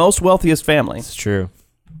are the most wealthiest family. It's true.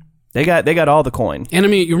 They got all the coin. And I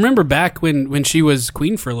mean, you remember back when she was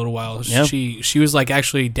queen for a little while, Yeah. she was like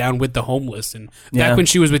actually down with the homeless, and Yeah. back when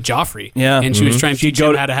she was with Joffrey, Yeah. and she was trying to teach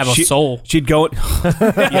him how to have a soul. She'd go.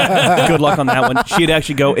 Yeah, good luck on that one. She'd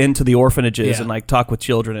actually go into the orphanages Yeah. and like talk with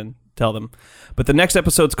children and tell them. But the next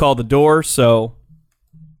episode's called The Door, so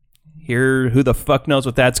who the fuck knows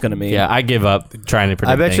what that's going to mean? Yeah, I give up trying to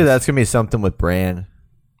predict I bet you things. that's going to be something with Bran.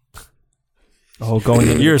 Oh, going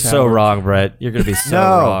into You're the so tower. wrong, Brett. You're going to be so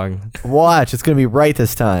No. wrong. Watch, it's going to be right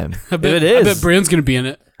this time. I bet, it is. I bet Bran's gonna be in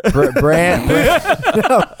it. Bran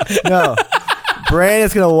no. Bran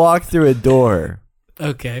is going to walk through a door.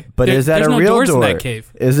 Okay, But is that there's a no real doors door? in that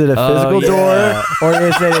cave? Is it a physical yeah. door,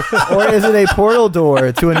 or is it a portal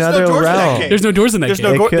door to another doors in that realm? cave. There's no doors in that There's cave.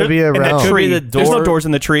 no It door- could be a in that realm. tree. Could be the There's no door doors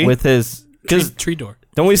in the tree. With his, because tree door.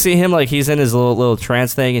 don't we see him like he's in his little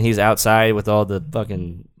trance thing and he's outside with all the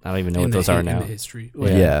fucking, I don't even know what those are In now. the history.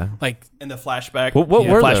 Yeah. Like in the flashback. What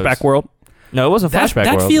were flashback those? world? No, it wasn't flashback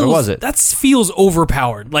that world. feels Or was it? that feels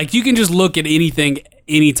overpowered. Like you can just look at anything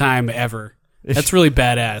anytime ever. That's really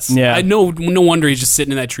badass. Yeah. I know. No wonder he's just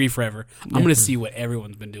sitting in that tree forever. I'm gonna see what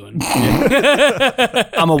everyone's been doing.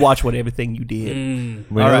 I'm gonna watch what everything you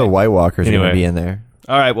did. We All know right. the White Walkers are going Anyway. to be in there.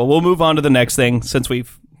 All right, well, we'll move on to the next thing since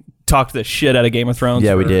we've talked the shit out of Game of Thrones.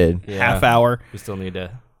 Yeah, we for did. half hour. We still need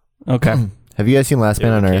to. Okay. Have you guys seen Last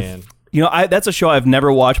Man on Earth? Can. You know, that's a show I've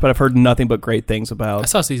never watched, but I've heard nothing but great things I about.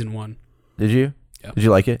 saw season 1. Did you? Yeah. Did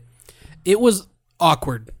you like it? It was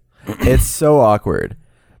awkward. It's so awkward.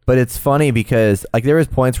 But it's funny because like there was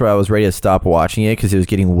points where I was ready to stop watching it because it was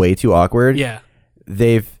getting way too awkward. Yeah.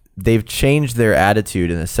 They've changed their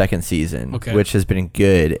attitude in the second season, Okay. which has been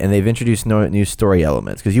good, and they've introduced new story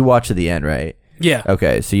elements because you watch to the end, right? Yeah.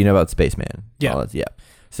 Okay, so you know about Spaceman. Yeah. All that- yeah.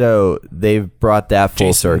 So they've brought that full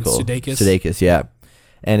Jason circle. Sudeikis. Yeah.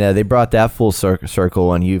 And they brought that full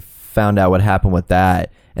circle, and you found out what happened with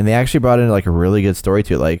that. And they actually brought in like a really good story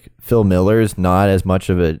to it. Like Phil Miller's not as much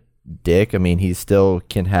of a dick. I mean, he still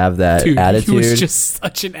can have that Dude, attitude. he was just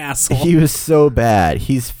such an asshole. He was so bad.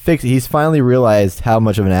 He's finally realized how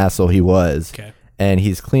much of an asshole he was. Okay. And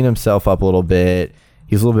he's cleaned himself up a little bit.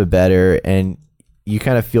 He's a little bit better, and you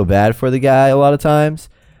kind of feel bad for the guy a lot of times.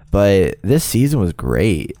 But this season was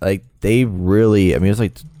great. Like they really, I mean, it was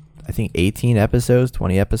like I think 18 episodes,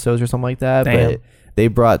 20 episodes or something like that. Damn. But they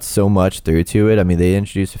brought so much through to it. I mean, they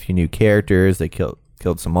introduced a few new characters. They killed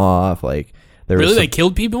some off. Like there was Really, some, they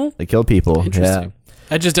killed people? they killed people. Interesting. Yeah.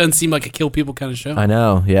 That just doesn't seem like a kill people kind of show. I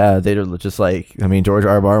know, yeah. They're just like, I mean, George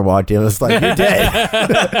R. R. Martin walked in and was like, you're dead.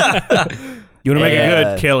 You want to make Yeah. it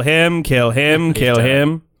good? Kill him, kill him, kill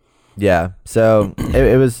him. Yeah, so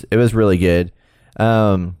it was really good.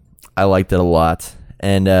 I liked it a lot,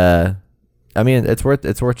 and I mean, it's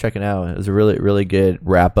worth checking out. It was a really good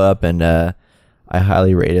wrap up, and I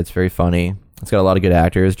highly rate it. It's very funny. It's got a lot of good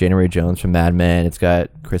actors. January Jones from Mad Men. It's got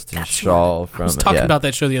Kristen Shaw from. I was talking about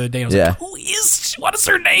that show the other day. I was Yeah. like, who is she? What is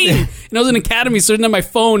her name? And I was in Academy sitting on my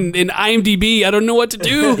phone in IMDb. I don't know what to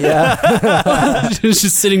do. Yeah. I was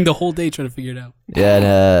just sitting the whole day trying to figure it out. Yeah,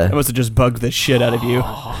 That must have just bugged the shit out of you.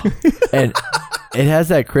 and it has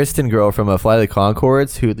that Kristen girl from Flight of the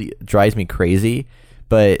Conchords who drives me crazy,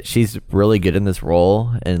 but she's really good in this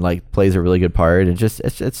role and like plays a really good part. And just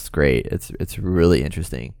it's great. It's really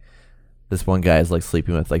interesting. This one guy is like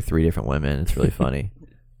sleeping with like 3 different women. It's really funny.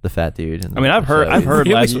 The fat dude. I mean, I've heard I've heard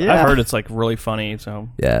it's like really funny. So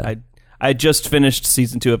Yeah. I just finished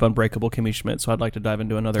season 2 of Unbreakable Kimmy Schmidt, so I'd like to dive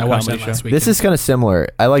into another I watched comedy that show. last week. This is kind of similar.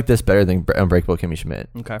 I like this better than Unbreakable Kimmy Schmidt.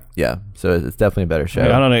 Okay. Yeah, so it's definitely a better show.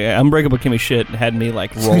 I don't know. Unbreakable Kimmy Shit had me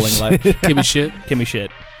like rolling like Kimmy shit. Kimmy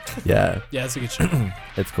Shit. Yeah, Yeah, it's a good show.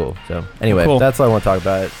 it's cool. So anyway, Cool. that's all I want to talk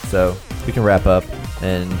about. So we can wrap up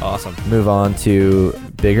and Awesome. move on to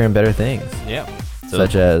bigger and better things, Yeah. So,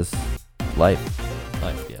 such as life.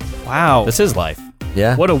 life. Yeah. Wow. This is life.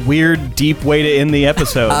 Yeah. What a weird, deep way to end the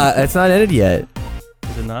episode. It's not ended yet.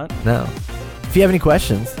 Is it not? No. If you have any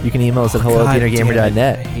questions, you can email us at God damn it. I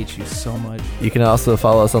hello@theinnergamer.net. hate you so much. You can also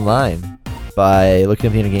follow us online by looking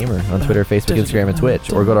up The Inner Gamer on Twitter, Facebook, Instagram, and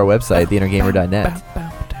Twitch, or go to our website, theinnergamer.net.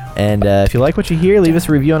 And if you like what you hear, leave us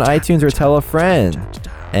a review on iTunes or tell a friend.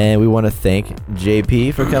 And we want to thank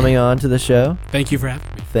JP for coming on to the show. Thank you for having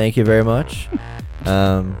me. Thank you very much.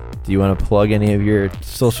 Do you want to plug any of your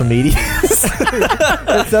social medias?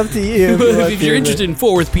 It's up to you. If you're interested in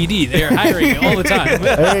Fort Worth PD, they're hiring all the time.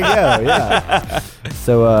 There you go. Yeah.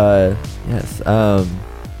 So, yes.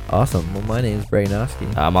 Awesome. Well, my name is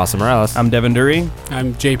Braganowski. I'm Austin Morales. I'm Devin Dury.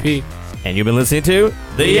 I'm JP. And you've been listening to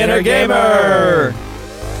The Inner Gamer.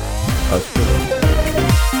 Thank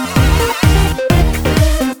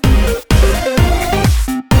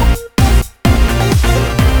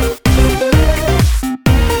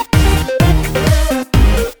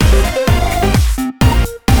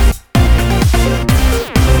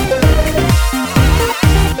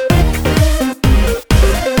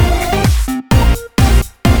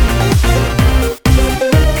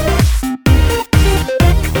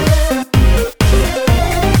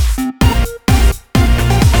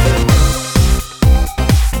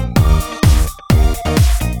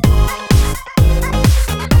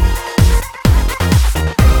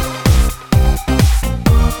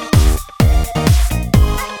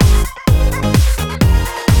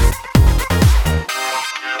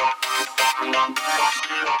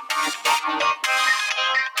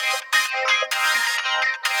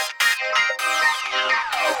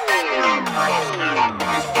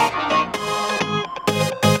you.